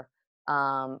floor.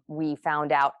 We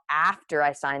found out after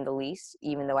I signed the lease,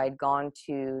 even though I'd gone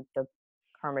to the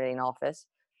permitting office,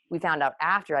 we found out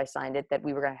after I signed it that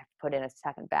we were going to have to put in a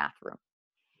second bathroom,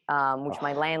 which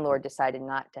my landlord decided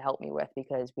not to help me with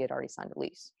because we had already signed a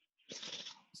lease.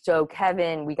 So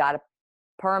Kevin, we got a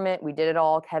permit, we did it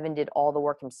all. Kevin did all the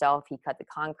work himself. He cut the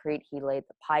concrete, he laid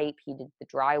the pipe, he did the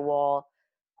drywall.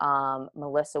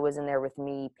 Melissa was in there with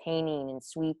me painting and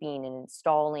sweeping and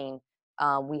installing.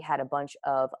 We had a bunch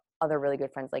of other really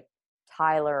good friends like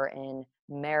Tyler and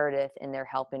Meredith in there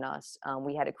helping us.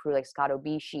 We had a crew like Scott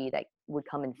Obishi that would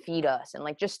come and feed us and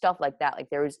like just stuff like that. Like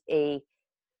there was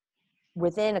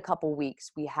within a couple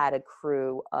weeks, we had a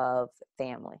crew of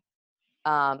family.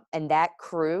 And that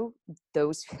crew,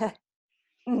 those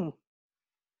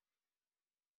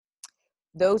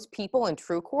those people in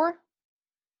TrueCore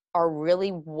are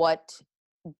really what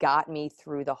got me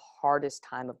through the hardest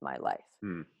time of my life.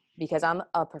 Because I'm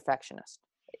a perfectionist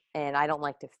and I don't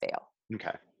like to fail.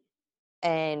 Okay.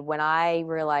 And when I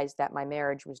realized that my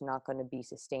marriage was not going to be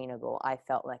sustainable, I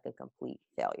felt like a complete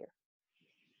failure.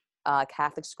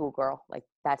 Catholic schoolgirl, like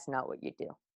that's not what you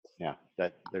do. Yeah,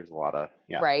 that there's a lot of,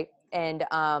 yeah. Right. And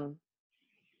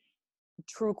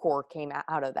TrueCore came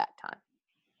out of that time.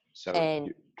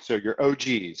 So your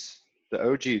OGs, the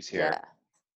OGs here.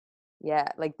 Yeah.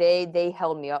 Like they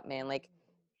held me up, man. Like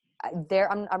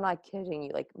I'm not kidding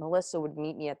you. Like Melissa would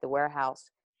meet me at the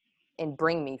warehouse and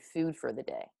bring me food for the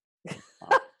day.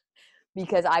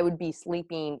 Because I would be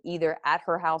sleeping either at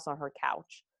her house on her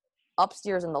couch,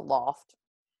 upstairs in the loft,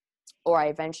 or I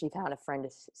eventually found a friend to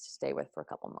stay with for a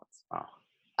couple months.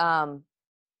 Wow.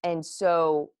 And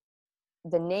so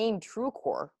the name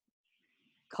TrueCore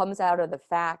comes out of the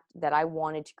fact that I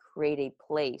wanted to create a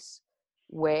place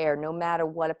where no matter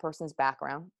what a person's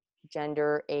background,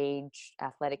 gender, age,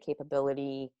 athletic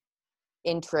capability,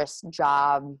 interest,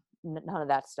 job, none of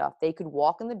that stuff, they could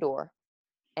walk in the door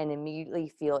and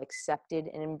immediately feel accepted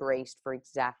and embraced for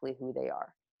exactly who they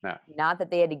are. Yeah. Not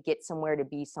that they had to get somewhere to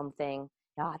be something,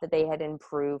 not that they had to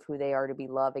improve who they are to be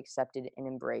loved, accepted, and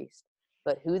embraced,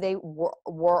 but who they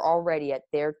were already at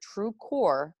their true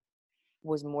core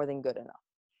was more than good enough.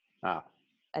 Wow.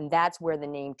 And that's where the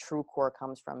name TrueCore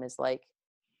comes from, is like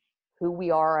who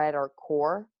we are at our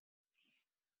core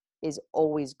is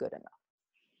always good enough.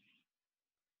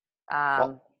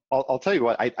 Well, I'll tell you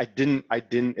what, I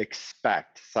didn't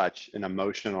expect such an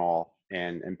emotional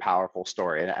and powerful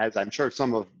story. And as I'm sure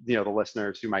some of the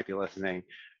listeners who might be listening,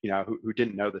 who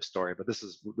didn't know this story, but this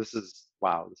is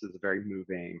wow, this is a very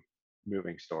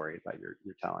moving story that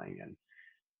you're telling,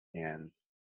 and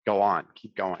go on,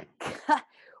 keep going.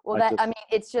 Well, I mean,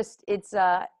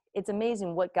 it's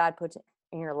amazing what God puts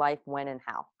in your life, when and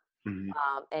how. Mm-hmm.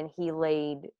 And he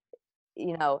laid,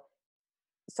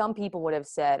 some people would have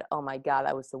said, oh my God,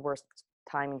 that was the worst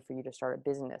timing for you to start a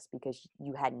business because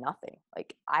you had nothing.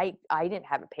 Like I didn't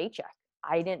have a paycheck.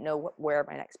 I didn't know where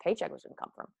my next paycheck was going to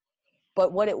come from.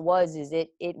 But what it was is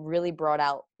it really brought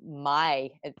out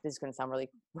this is going to sound really,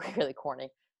 really corny,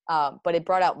 but it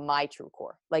brought out my true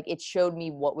core. Like it showed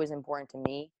me what was important to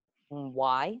me and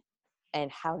why and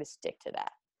how to stick to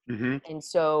that. Mm-hmm. And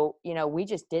so, we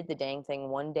just did the dang thing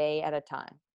one day at a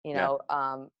time.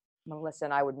 Melissa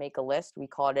and I would make a list. We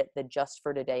called it the Just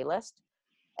for Today list.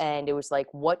 And it was like,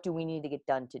 what do we need to get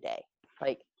done today?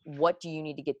 Like, what do you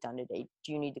need to get done today?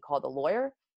 Do you need to call the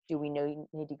lawyer? Do we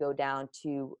need to go down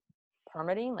to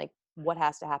permitting? Like, what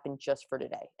has to happen just for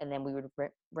today? And then we would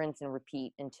rinse and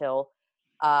repeat until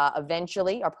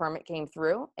eventually our permit came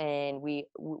through and we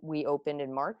opened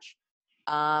in March.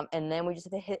 And then we just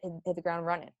hit the ground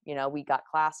running. You know, we got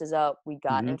classes up, we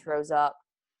got Mm-hmm. intros up.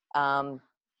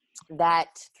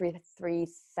 That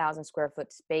 3,000 square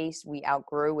foot space we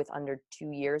outgrew with under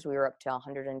 2 years. We were up to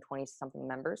 120 something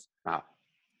members. Wow.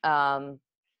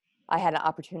 I had an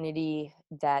opportunity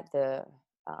that the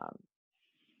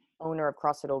owner of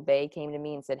CrossFit Old Bay came to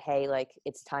me and said, "Hey, like,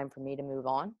 it's time for me to move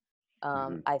on.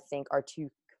 Mm-hmm. I think our two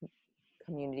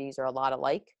communities are a lot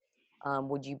alike.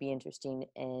 Would you be interested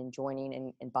in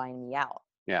joining and buying me out?"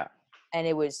 Yeah. And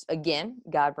it was, again,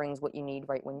 God brings what you need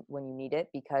right when you need it,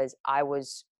 because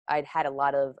I'd had a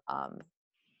lot of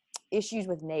issues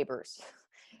with neighbors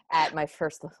at my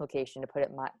first location, to put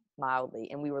it mildly,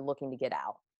 and we were looking to get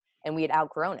out, and we had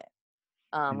outgrown it.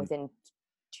 Mm-hmm. Within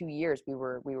 2 years, we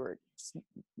were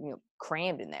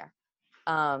crammed in there,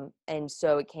 and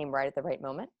so it came right at the right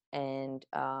moment, and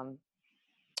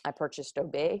I purchased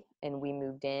Obey, and we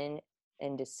moved in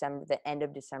December, the end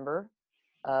of December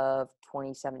of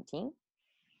 2017,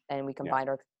 and we combined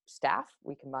our staff,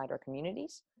 we combined our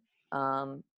communities,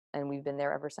 and we've been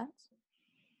there ever since.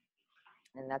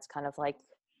 And that's kind of like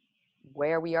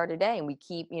where we are today. And we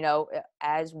keep,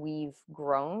 as we've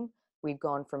grown, we've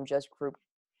gone from just group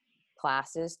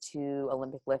classes to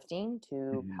Olympic lifting, to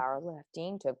Mm-hmm.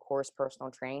 powerlifting, to, of course, personal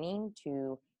training,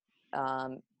 to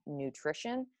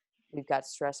nutrition. We've got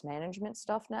stress management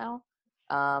stuff now.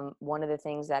 One of the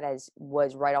things that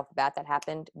was right off the bat that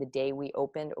happened the day we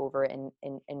opened over in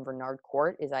Bernard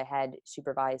Court is I had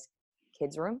supervised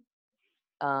kids room,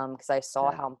 because I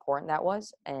saw how important that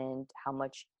was and how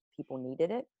much people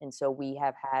needed it. And so we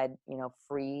have had,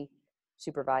 free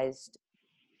supervised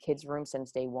kids room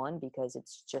since day one, because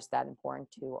it's just that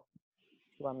important to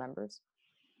our members.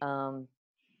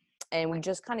 And we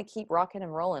just kind of keep rocking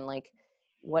and rolling. Like,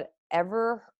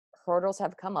 whatever hurdles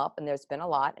have come up, and there's been a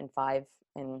lot in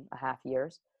 5.5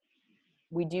 years,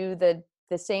 we do the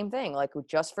same thing, like,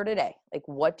 just for today. Like,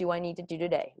 what do I need to do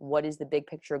today? What is the big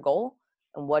picture goal?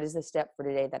 And what is the step for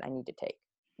today that I need to take?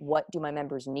 What do my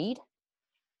members need?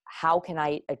 How can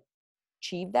I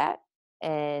achieve that?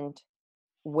 And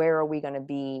where are we going to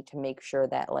be to make sure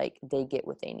that, like, they get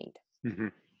what they need? Mm-hmm.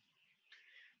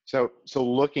 So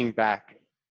looking back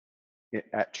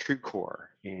at TrueCore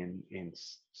in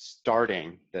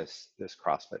starting this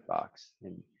CrossFit box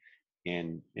and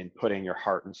in putting your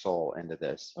heart and soul into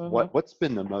this, Mm-hmm. what's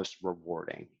been the most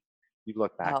rewarding? You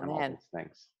look back on all these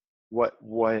things. What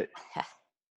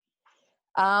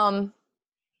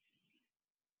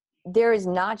there is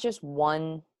not just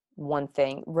one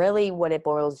thing. Really, what it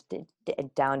boils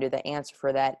down to, the answer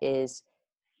for that is,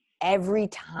 every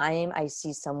time I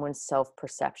see someone's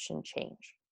self-perception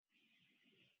change.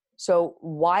 So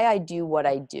why I do what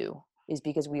I do is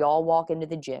because we all walk into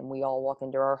the gym, we all walk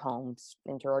into our homes,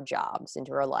 into our jobs,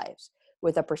 into our lives,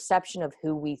 with a perception of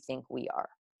who we think we are.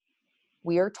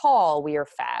 We are tall, we are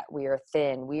fat, we are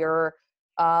thin, we are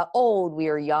old, we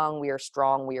are young, we are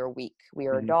strong, we are weak, we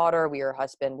are a daughter, we are a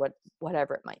husband,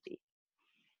 whatever it might be.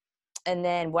 And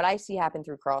then what I see happen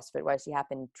through CrossFit, what I see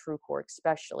happen in TrueCore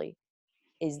especially,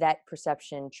 is that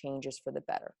perception changes for the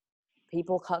better.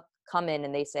 People come in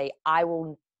and they say, I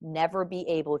will never be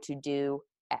able to do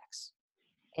X.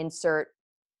 Insert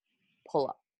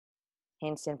pull-up,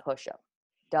 handstand push-up,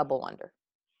 double under,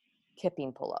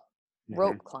 kipping pull-up,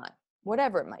 rope climb,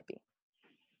 whatever it might be.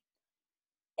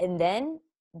 And then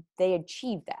they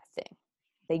achieve that thing.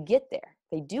 They get there.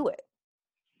 They do it.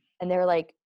 And they're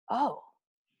like, oh,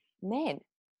 man,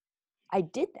 I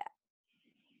did that.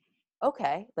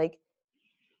 Okay, like,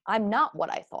 I'm not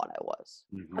what I thought I was.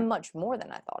 I'm much more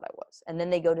than I thought I was. And then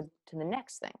they go to the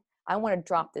next thing. I want to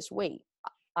drop this weight.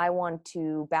 I want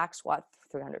to back squat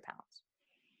 300 pounds.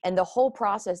 And the whole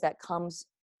process that comes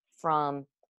from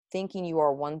thinking you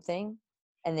are one thing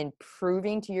and then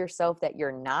proving to yourself that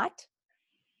you're not,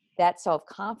 that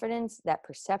self-confidence, that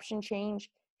perception change,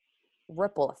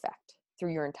 ripple effect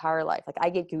through your entire life. Like, I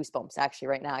get goosebumps actually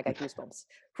right now. I got goosebumps.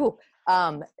 Whew.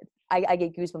 I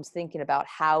get goosebumps thinking about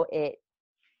how it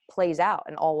plays out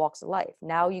in all walks of life.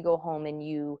 Now you go home and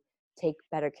you take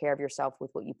better care of yourself with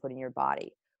what you put in your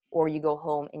body, or you go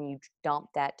home and you dump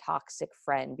that toxic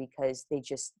friend because they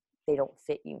don't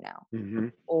fit you now.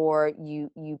 Or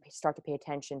you start to pay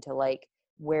attention to, like,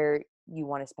 where you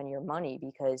want to spend your money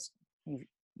because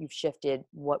you've shifted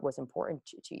what was important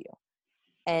to you.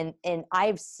 And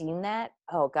I've seen that.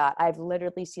 Oh God, I've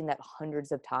literally seen that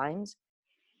hundreds of times.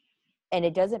 And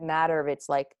it doesn't matter if it's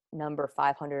like number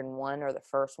 501 or the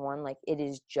first one, like, it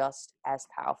is just as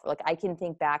powerful. Like, I can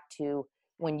think back to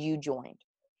when you joined,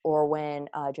 or when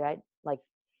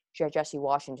Jesse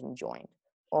Washington joined,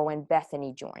 or when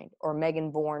Bethany joined, or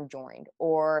Megan Bourne joined,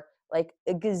 or like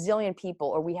a gazillion people,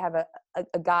 or we have a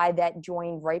guy that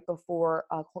joined right before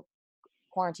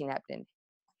quarantine happened.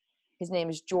 His name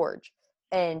is George,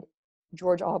 and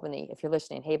George Albany, if you're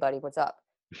listening, hey buddy, what's up?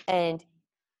 And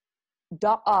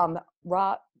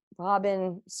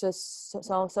Robin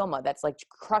Soma, that's like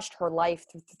crushed her life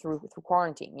through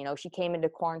quarantine. You know, she came into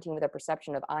quarantine with a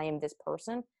perception of I am this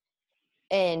person,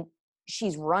 and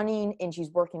she's running and she's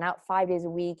working out 5 days a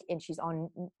week, and she's on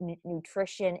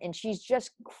nutrition, and she's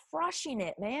just crushing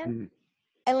it, man. Mm-hmm.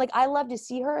 And like, I love to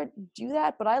see her do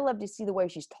that, but I love to see the way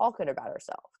she's talking about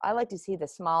herself. I like to see the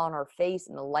smile on her face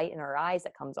and the light in her eyes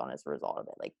that comes on as a result of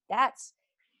it. Like that's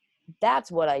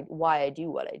why I do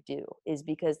what I do, is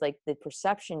because like the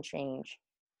perception change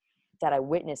that I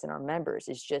witness in our members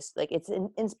is just like, it's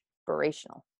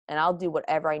inspirational, and I'll do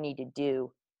whatever I need to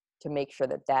do to make sure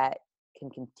that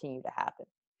can continue to happen.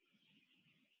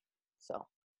 So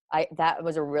that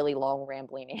was a really long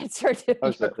rambling answer to your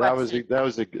question. That was a good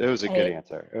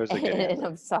answer. It was a good answer. And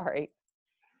I'm sorry.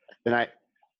 And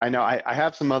I know I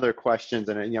have some other questions,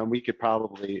 and you know, we could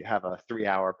probably have a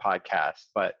 3-hour podcast,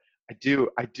 but I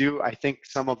think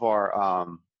some of our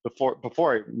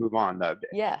before I move on though,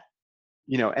 yeah,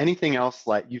 you know, anything else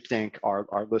like you think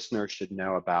our listeners should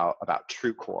know about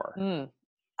TrueCore?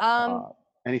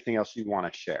 Anything else you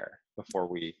want to share before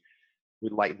we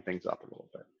lighten things up a little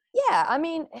bit? Yeah, I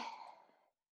mean,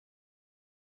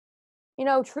 you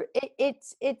know,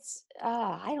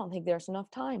 I don't think there's enough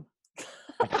time.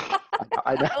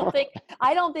 I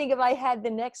don't think if I had the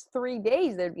next 3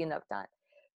 days, there'd be enough time.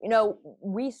 You know,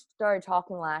 we started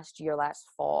talking last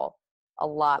fall a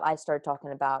lot. I started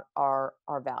talking about our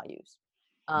values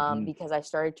because I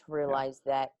started to realize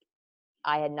that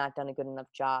I had not done a good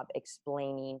enough job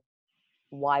explaining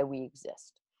why we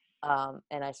exist.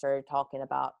 And I started talking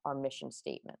about our mission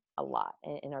statement a lot,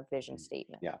 and our vision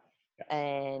statement. Yeah.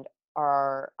 And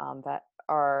our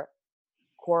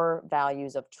core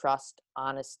values of trust,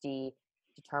 honesty,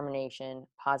 determination,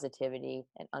 positivity,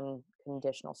 and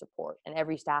unconditional support. And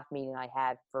every staff meeting I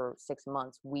had for 6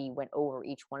 months, we went over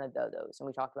each one of those, and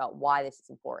we talked about why this is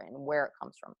important and where it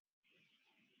comes from.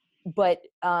 But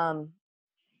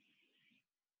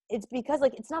it's because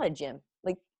like, it's not a gym.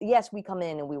 Like, yes, we come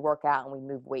in and we work out and we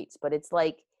move weights, but it's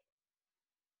like,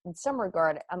 in some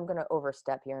regard, I'm going to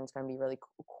overstep here and it's going to be really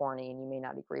corny and you may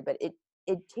not agree, but it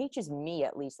teaches me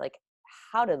at least like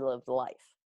how to live life.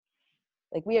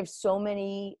 Like, we have so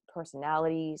many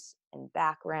personalities and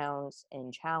backgrounds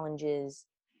and challenges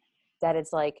that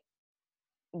it's like,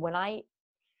 when I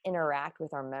interact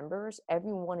with our members,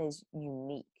 everyone is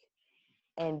unique.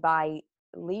 And by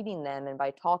leading them and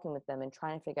by talking with them and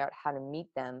trying to figure out how to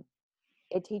meet them,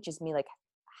 it teaches me like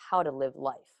how to live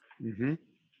life. Mm-hmm.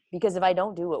 Because if I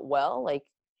don't do it well, like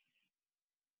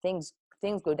things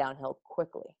go downhill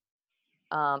quickly.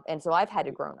 And so I've had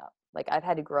to grow up. Like, I've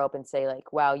had to grow up and say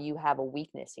like, wow, you have a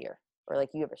weakness here, or like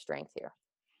you have a strength here.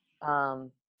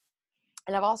 And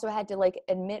I've also had to like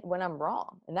admit when I'm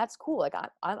wrong, and that's cool. Like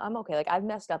I'm okay. Like, I've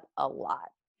messed up a lot.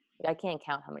 Like, I can't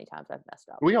count how many times I've messed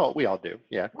up. We all do.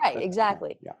 Yeah. Right.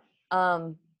 Exactly. Yeah.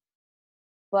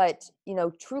 But you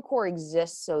know, TrueCore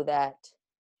exists so that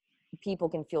people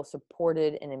can feel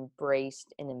supported and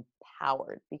embraced and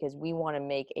empowered, because we want to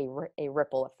make a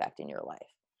ripple effect in your life.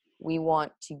 We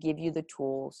want to give you the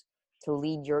tools to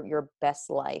lead your best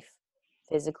life,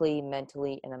 physically,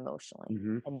 mentally, and emotionally.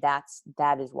 Mm-hmm. And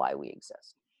that is why we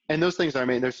exist. And those things, I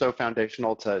mean, they're so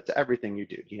foundational to everything you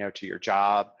do, you know, to your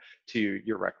job, to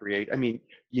your recreation. I mean,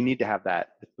 you need to have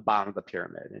that at the bottom of the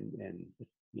pyramid, and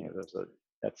you know,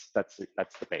 that's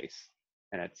the base.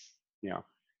 And it's, you know,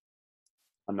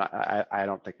 I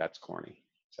don't think that's corny.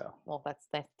 So, well,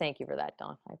 thank you for that,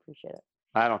 Don. I appreciate it.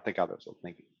 I don't think others will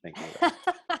think you.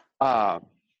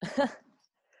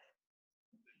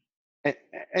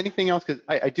 Anything else? Because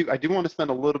I do want to spend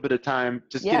a little bit of time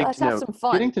just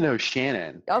getting to know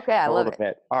Shannon. Okay, I love it.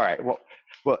 Bit. All right.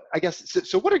 Well, I guess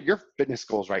so. What are your fitness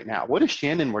goals right now? What is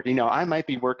Shannon working? You know, I might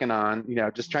be working on, you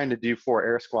know, just trying to do 4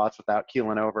 air squats without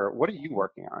keeling over. What are you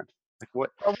working on? Like,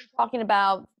 what? Are we talking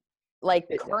about like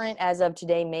fitness. Current as of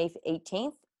today, May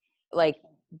 18th? Like,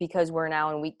 because we're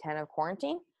now in week 10 of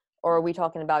quarantine, or are we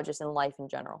talking about just in life in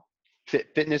general?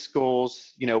 Fitness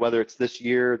goals, you know, whether it's this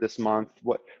year, this month,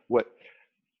 what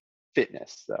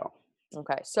fitness though?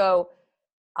 Okay. So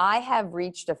I have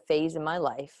reached a phase in my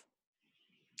life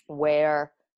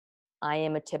where I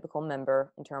am a typical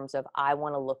member in terms of I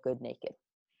want to look good naked.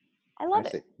 I love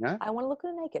it. Yeah. I want to look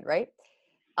good naked, right?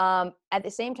 At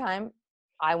the same time,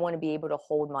 I want to be able to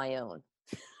hold my own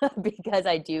because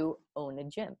I do own a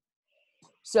gym.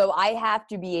 So I want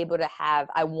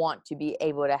to be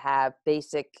able to have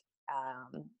basic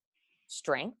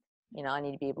strength, I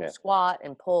need to be able Yeah. to squat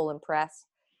and pull and press.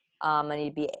 I need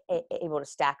to be able to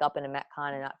stack up in a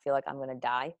Metcon and not feel like I'm going to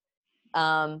die.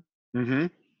 Mm-hmm.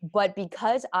 But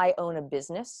because I own a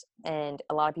business, and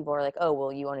a lot of people are like, oh,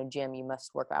 well, you own a gym, you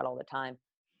must work out all the time.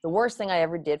 The worst thing I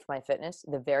ever did for my fitness,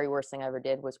 the very worst thing I ever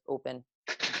did was open.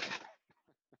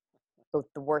 The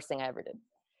worst thing I ever did.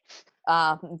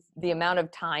 The amount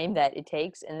of time that it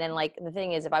takes. And then like, the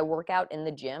thing is, if I work out in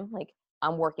the gym, like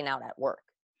I'm working out at work.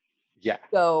 Yeah.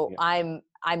 So Yeah.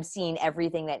 I'm seeing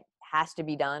everything that has to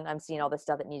be done. I'm seeing all the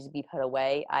stuff that needs to be put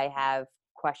away. I have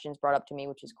questions brought up to me,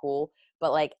 which is cool.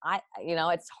 But like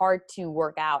it's hard to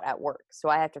work out at work. So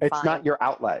I have to It's not your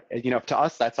outlet. To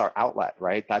us, that's our outlet,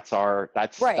 right? That's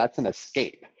right. an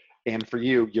escape. And for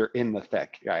you, you're in the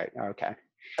thick, right? Okay.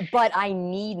 But I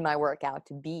need my workout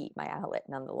to be my outlet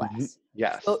nonetheless. Mm-hmm.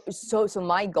 Yes. So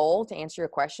my goal, to answer your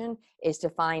question, is to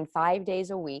find 5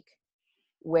 days a week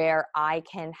where I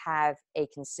can have a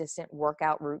consistent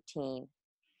workout routine,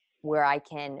 where I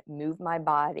can move my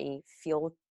body,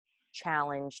 feel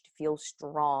challenged, feel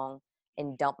strong,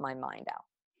 and dump my mind out.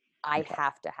 I Okay.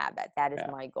 have to have that. That is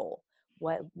my goal.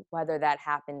 Whether that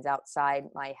happens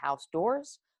outside my house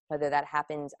doors, whether that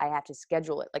happens, I have to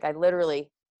schedule it. Like I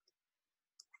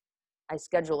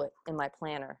schedule it in my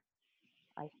planner.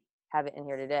 I have it in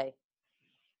here today.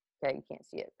 Okay, you can't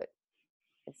see it, but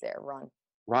it's there. Run.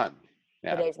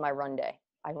 Yeah. Today's my run day.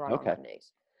 I run on Okay.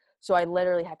 Mondays. So I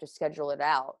literally have to schedule it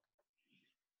out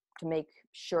to make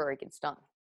sure it gets done.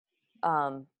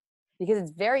 Because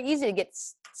it's very easy to get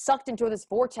sucked into this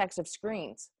vortex of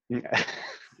screens.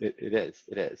 It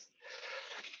is.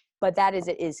 But that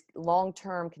is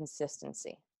long-term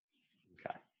consistency.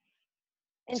 Okay.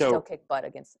 And still kick butt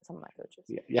against some of my coaches.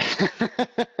 Yeah.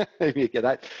 Maybe you get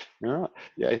that. No,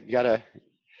 yeah, you gotta.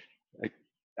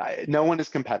 No one is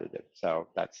competitive, so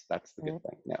that's the good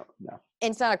thing. No.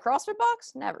 Inside a CrossFit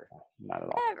box, never. Not at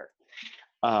all.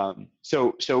 Never.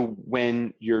 So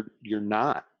when you're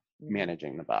not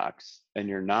managing the box and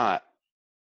you're not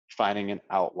finding an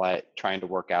outlet, trying to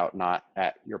work out not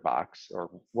at your box or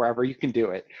wherever you can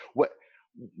do it,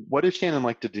 what does Shannon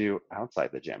like to do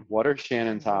outside the gym? What are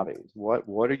Shannon's hobbies?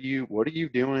 What are you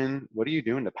doing? What are you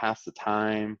doing to pass the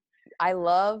time? I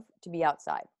love to be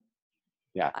outside.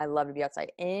 Yeah. I love to be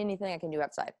outside. Anything I can do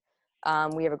outside.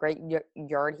 We have a great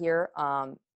yard here,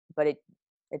 but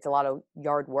it's a lot of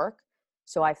yard work.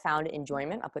 So I found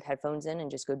enjoyment. I put headphones in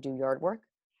and just go do yard work.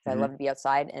 I love to be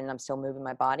outside and I'm still moving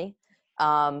my body.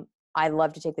 I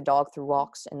love to take the dog through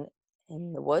walks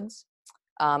in the woods.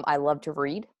 I love to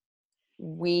read.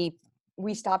 We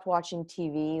stopped watching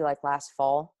TV like last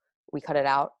fall. We cut it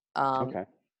out. Okay.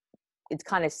 It's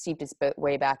kind of seeped its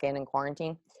way back in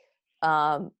quarantine.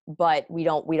 But we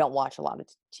don't watch a lot of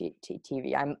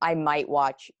TV. I might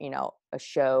watch, a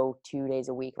show 2 days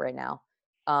a week right now.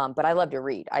 But I love to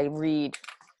read. I read,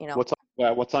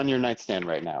 What's on your nightstand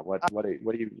right now? What do you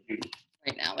read?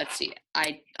 Right now? Let's see.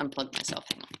 I unplugged myself.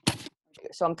 Hang on.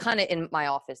 So I'm kind of in my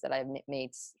office that I've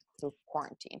made through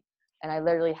quarantine, and I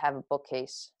literally have a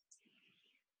bookcase.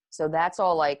 So that's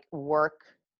all like work,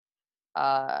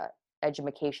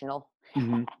 educational.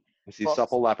 Mm-hmm. I see books.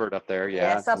 Supple Leopard up there.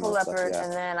 Yeah, Supple Leopard.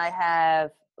 And then I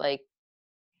have like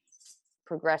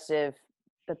progressive,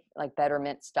 like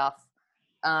betterment stuff.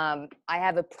 I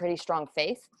have a pretty strong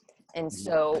faith. And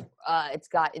so it's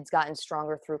gotten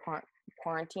stronger through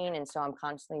quarantine. And so I'm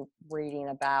constantly reading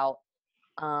about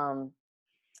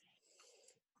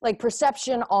like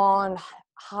perception on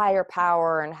higher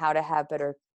power and how to have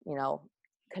better,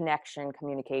 connection,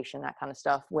 communication, that kind of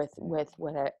stuff with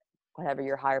whatever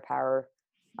your higher power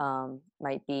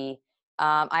might be.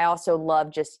 I also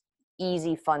love just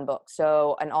easy, fun books.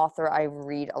 So an author I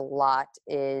read a lot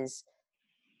is,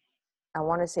 I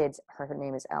want to say her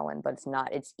name is Ellen, but it's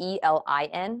not. It's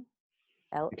Elin,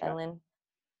 Ellen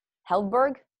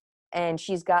Heldberg. And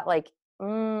she's got like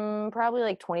probably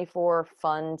like 24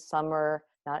 fun summer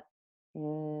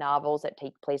novels that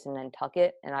take place in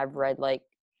Nantucket. And I've read like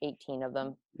 18 of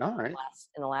them in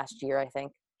the last year, I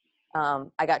think.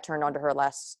 I got turned on to her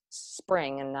last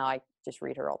spring, and now I just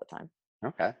read her all the time.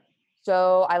 Okay.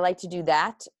 So I like to do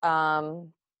that. I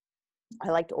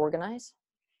like to organize.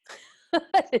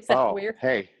 Is that weird?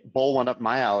 Hey, bowl one up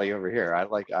my alley over here. I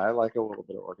like a little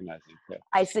bit of organizing too.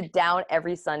 I sit down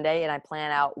every Sunday and I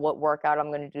plan out what workout I'm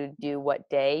going to do what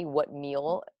day, what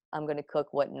meal I'm going to cook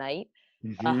what night.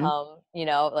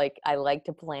 Mm-hmm. Like I like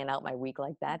to plan out my week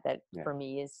like that. That for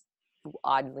me is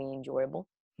oddly enjoyable.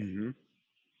 Mm-hmm.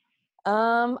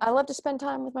 I love to spend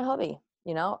time with my hubby.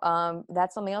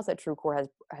 That's something else that TrueCore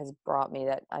has brought me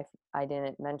that I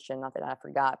didn't mention. Not that I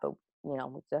forgot, but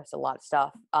there's a lot of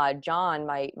stuff. John,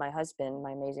 my husband,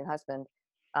 my amazing husband,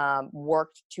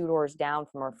 worked 2 doors down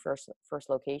from our first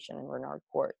location in Bernard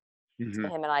Court. Mm-hmm. So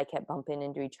him and I kept bumping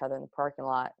into each other in the parking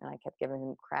lot, and I kept giving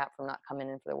him crap for not coming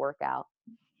in for the workout.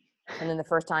 And then the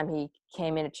first time he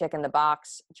came in to check out the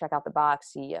box,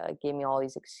 he gave me all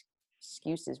these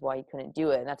excuses why he couldn't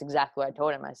do it. And that's exactly what I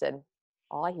told him. I said,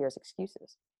 all I hear is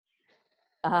excuses.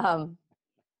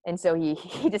 And so he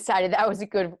decided that was a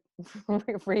good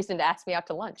reason to ask me out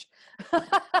to lunch.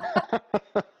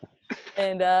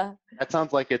 And that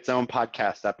sounds like its own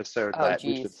podcast episode that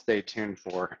we should stay tuned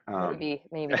for. Maybe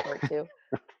part two.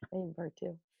 Maybe part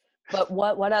two. But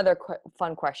what other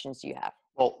fun questions do you have?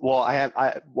 Well,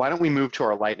 why don't we move to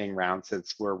our lightning round,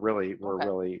 since we're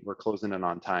closing in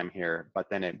on time here, but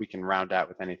then we can round out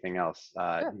with anything else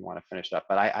Sure. you want to finish up.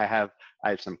 But I have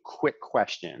some quick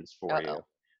questions for you.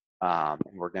 And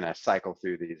we're going to cycle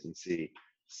through these and see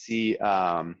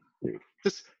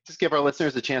just give our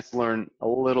listeners a chance to learn a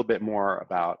little bit more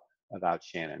about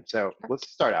Shannon. So let's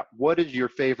start out. What is your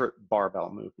favorite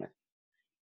barbell movement?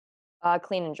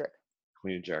 Clean and jerk.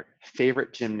 Clean and jerk.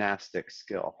 Favorite gymnastic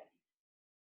skill?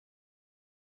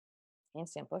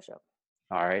 Handstand push-up.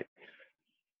 All right.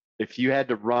 If you had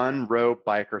to run, row,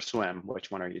 bike, or swim,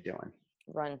 which one are you doing?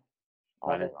 Run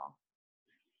all day long.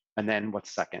 And then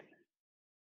what's second?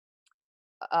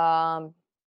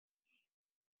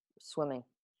 Swimming.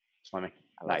 Swimming.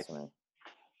 I love nice. Swimming.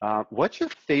 What's your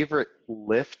favorite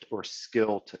lift or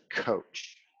skill to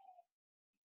coach?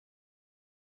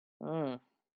 You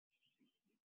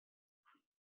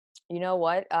know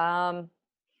what? I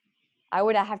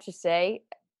would have to say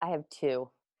I have two.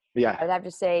 Yeah. I would have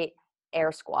to say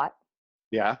air squat.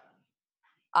 Yeah.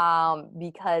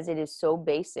 Because it is so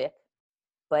basic,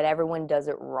 but everyone does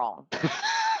it wrong.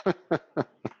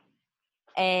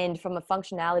 And from a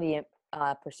functionality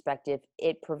perspective,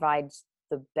 it provides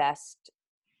the best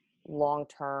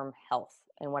long-term health.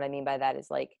 And what I mean by that is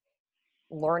like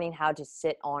learning how to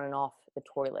sit on and off the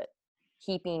toilet,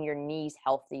 keeping your knees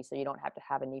healthy so you don't have to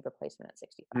have a knee replacement at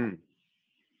 65.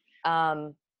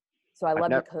 So I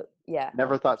love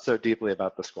Never thought so deeply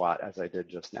about the squat as I did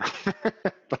just now.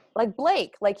 Like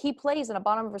Blake, like he plays in the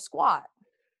bottom of a squat.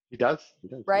 He does.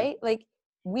 Right? Yeah. Like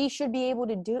we should be able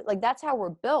to do, like that's how we're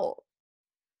built,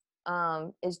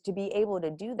 is to be able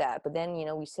to do that. But then,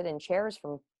 we sit in chairs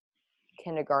from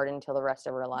kindergarten till the rest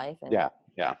of our life. And, yeah,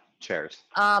 chairs.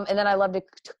 And then I love to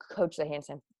coach the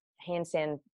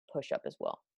handstand push-up as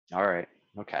well. All right.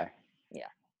 Okay. Yeah.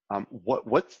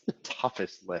 What's the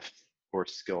toughest lift or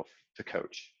skill to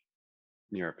coach,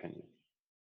 in your opinion?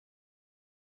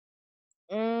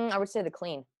 I would say the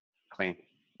clean. Clean.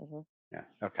 Mm-hmm. Yeah.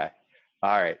 Okay.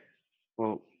 All right.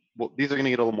 Well, these are going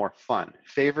to get a little more fun.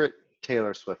 Favorite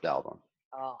Taylor Swift album?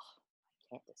 Oh, I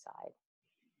can't decide.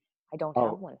 I don't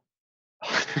have one.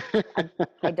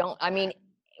 I don't. I mean,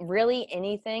 really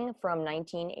anything from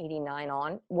 1989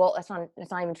 on. Well, that's not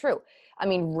even true. I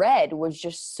mean, Red was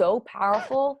just so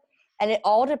powerful, and it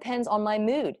all depends on my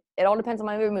mood.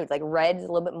 Like Red is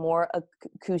a little bit more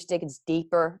acoustic. It's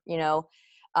deeper,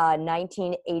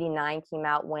 1989 came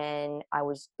out when I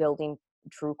was building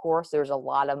TrueCore, so there's a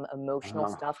lot of emotional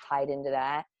stuff tied into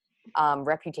that.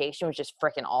 Reputation was just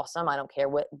freaking awesome. I don't care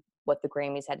what the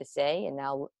Grammys had to say. And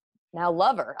now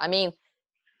Lover. I mean,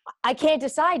 I can't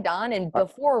decide, Don. And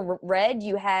before Red,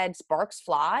 you had Sparks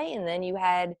Fly, and then you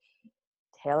had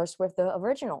Taylor Swift, the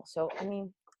original. So, I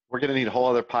mean, we're going to need a whole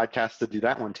other podcast to do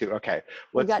that one too. Okay.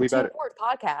 We got 2 more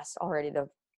podcasts already.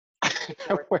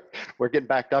 We're getting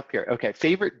backed up here. Okay.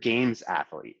 Favorite games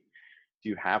athlete? Do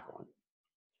you have one?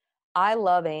 I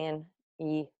love Anne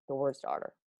E. the Word's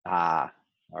Daughter. All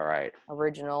right.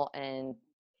 Original, and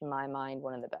in my mind,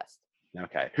 one of the best.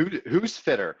 Okay. Who's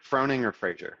fitter, Froning or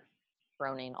Frazier?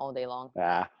 Froning all day long.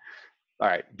 All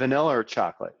right. Vanilla or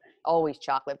chocolate? Always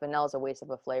chocolate. Vanilla's a waste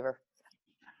of a flavor.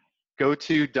 Go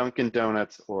to Dunkin'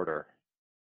 Donuts order.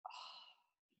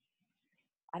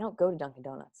 I don't go to Dunkin'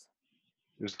 Donuts.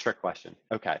 It was a trick question.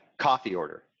 Okay. Coffee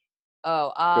order.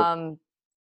 Oh,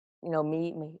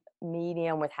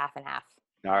 medium with half and half.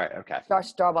 All right. Okay.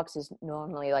 Starbucks is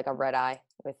normally like a red eye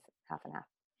with half and half.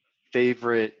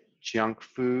 Favorite junk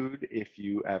food if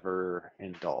you ever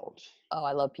indulge? Oh,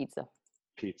 I love pizza.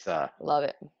 Pizza. Love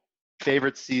it.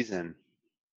 Favorite season?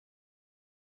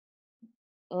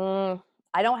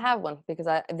 I don't have one because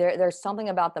there's something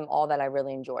about them all that I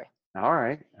really enjoy. All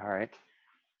right.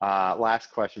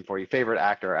 Last question for you. Favorite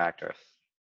actor or actress?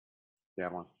 Do you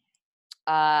have one?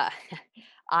 I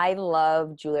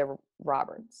love Julia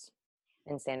Roberts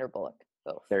and Sandra Bullock,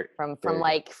 both. From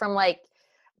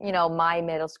my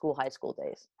middle school, high school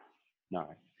days.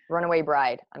 No. Runaway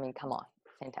Bride. I mean, come on,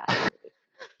 fantastic.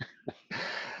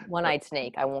 One-Eyed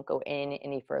Snake. I won't go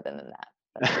any further than that.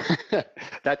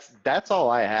 That's all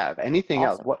I have. Anything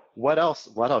else? Awesome. What else?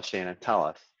 What else, Shannon? Tell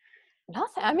us.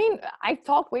 Nothing. I mean, I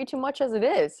talk way too much as it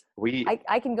is. We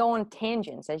I can go on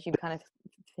tangents, as you've kind of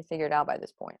figured out by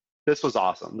this point. This was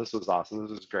awesome. This was awesome.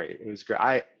 This was great. It was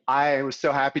great. I was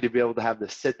so happy to be able to have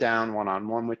this sit down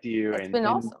one-on-one with you, It's been and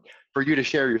awesome. for you to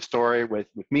share your story with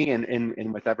me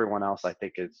and with everyone else. I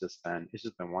think it's just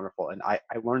been wonderful, and I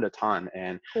learned a ton,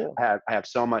 and Cool. I have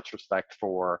so much respect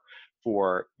for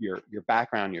your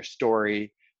background, your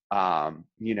story, what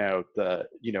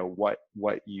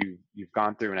you've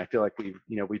gone through, and I feel like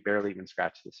we barely even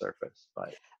scratched the surface.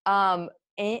 But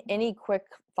Any quick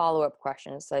follow-up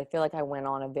questions? I feel like I went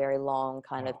on a very long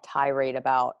kind of tirade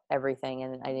about everything,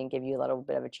 and I didn't give you a little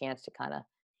bit of a chance to kind of,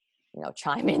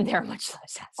 chime in there, much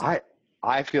less ask.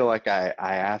 I feel like I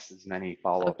asked as many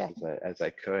follow-ups Okay. as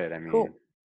I could. I mean, Cool.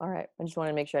 All right. I just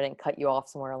wanted to make sure I didn't cut you off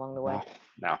somewhere along the way.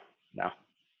 no.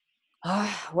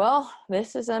 Well,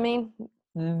 this is me.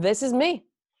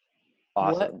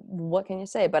 Awesome. What can you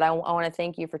say? But I want to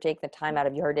thank you for taking the time out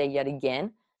of your day yet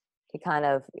again to kind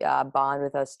of bond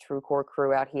with us TrueCore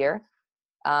crew out here.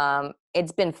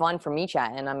 It's been fun for me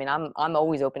chatting. I mean, I'm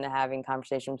always open to having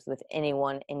conversations with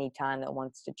anyone, anytime that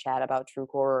wants to chat about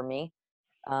TrueCore or me.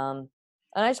 And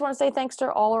I just want to say thanks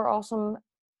to all our awesome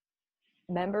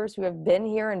members who have been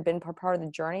here and been part of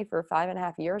the journey for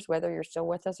 5.5 years, whether you're still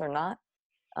with us or not.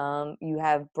 You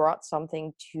have brought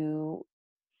something to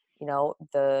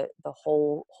the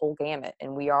whole gamut,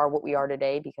 and we are what we are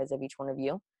today because of each one of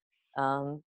you.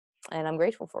 And I'm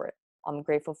grateful for it. I'm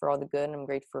grateful for all the good, and I'm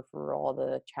grateful for all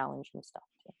the challenge and stuff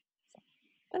too. So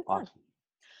it's been fun. Awesome.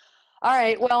 All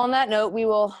right. Well, on that note, we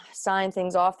will sign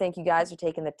things off. Thank you guys for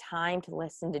taking the time to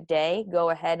listen today. Go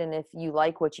ahead, and if you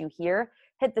like what you hear,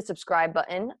 hit the subscribe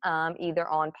button, either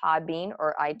on Podbean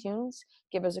or iTunes.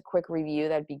 Give us a quick review.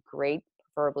 That'd be great.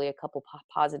 Preferably a couple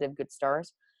positive good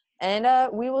stars. And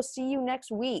we will see you next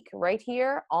week right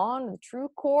here on the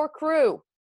TrueCore crew.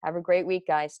 Have a great week,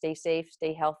 guys. Stay safe,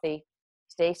 stay healthy,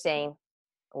 stay sane,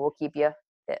 and we'll keep you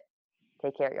fit.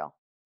 Take care, y'all.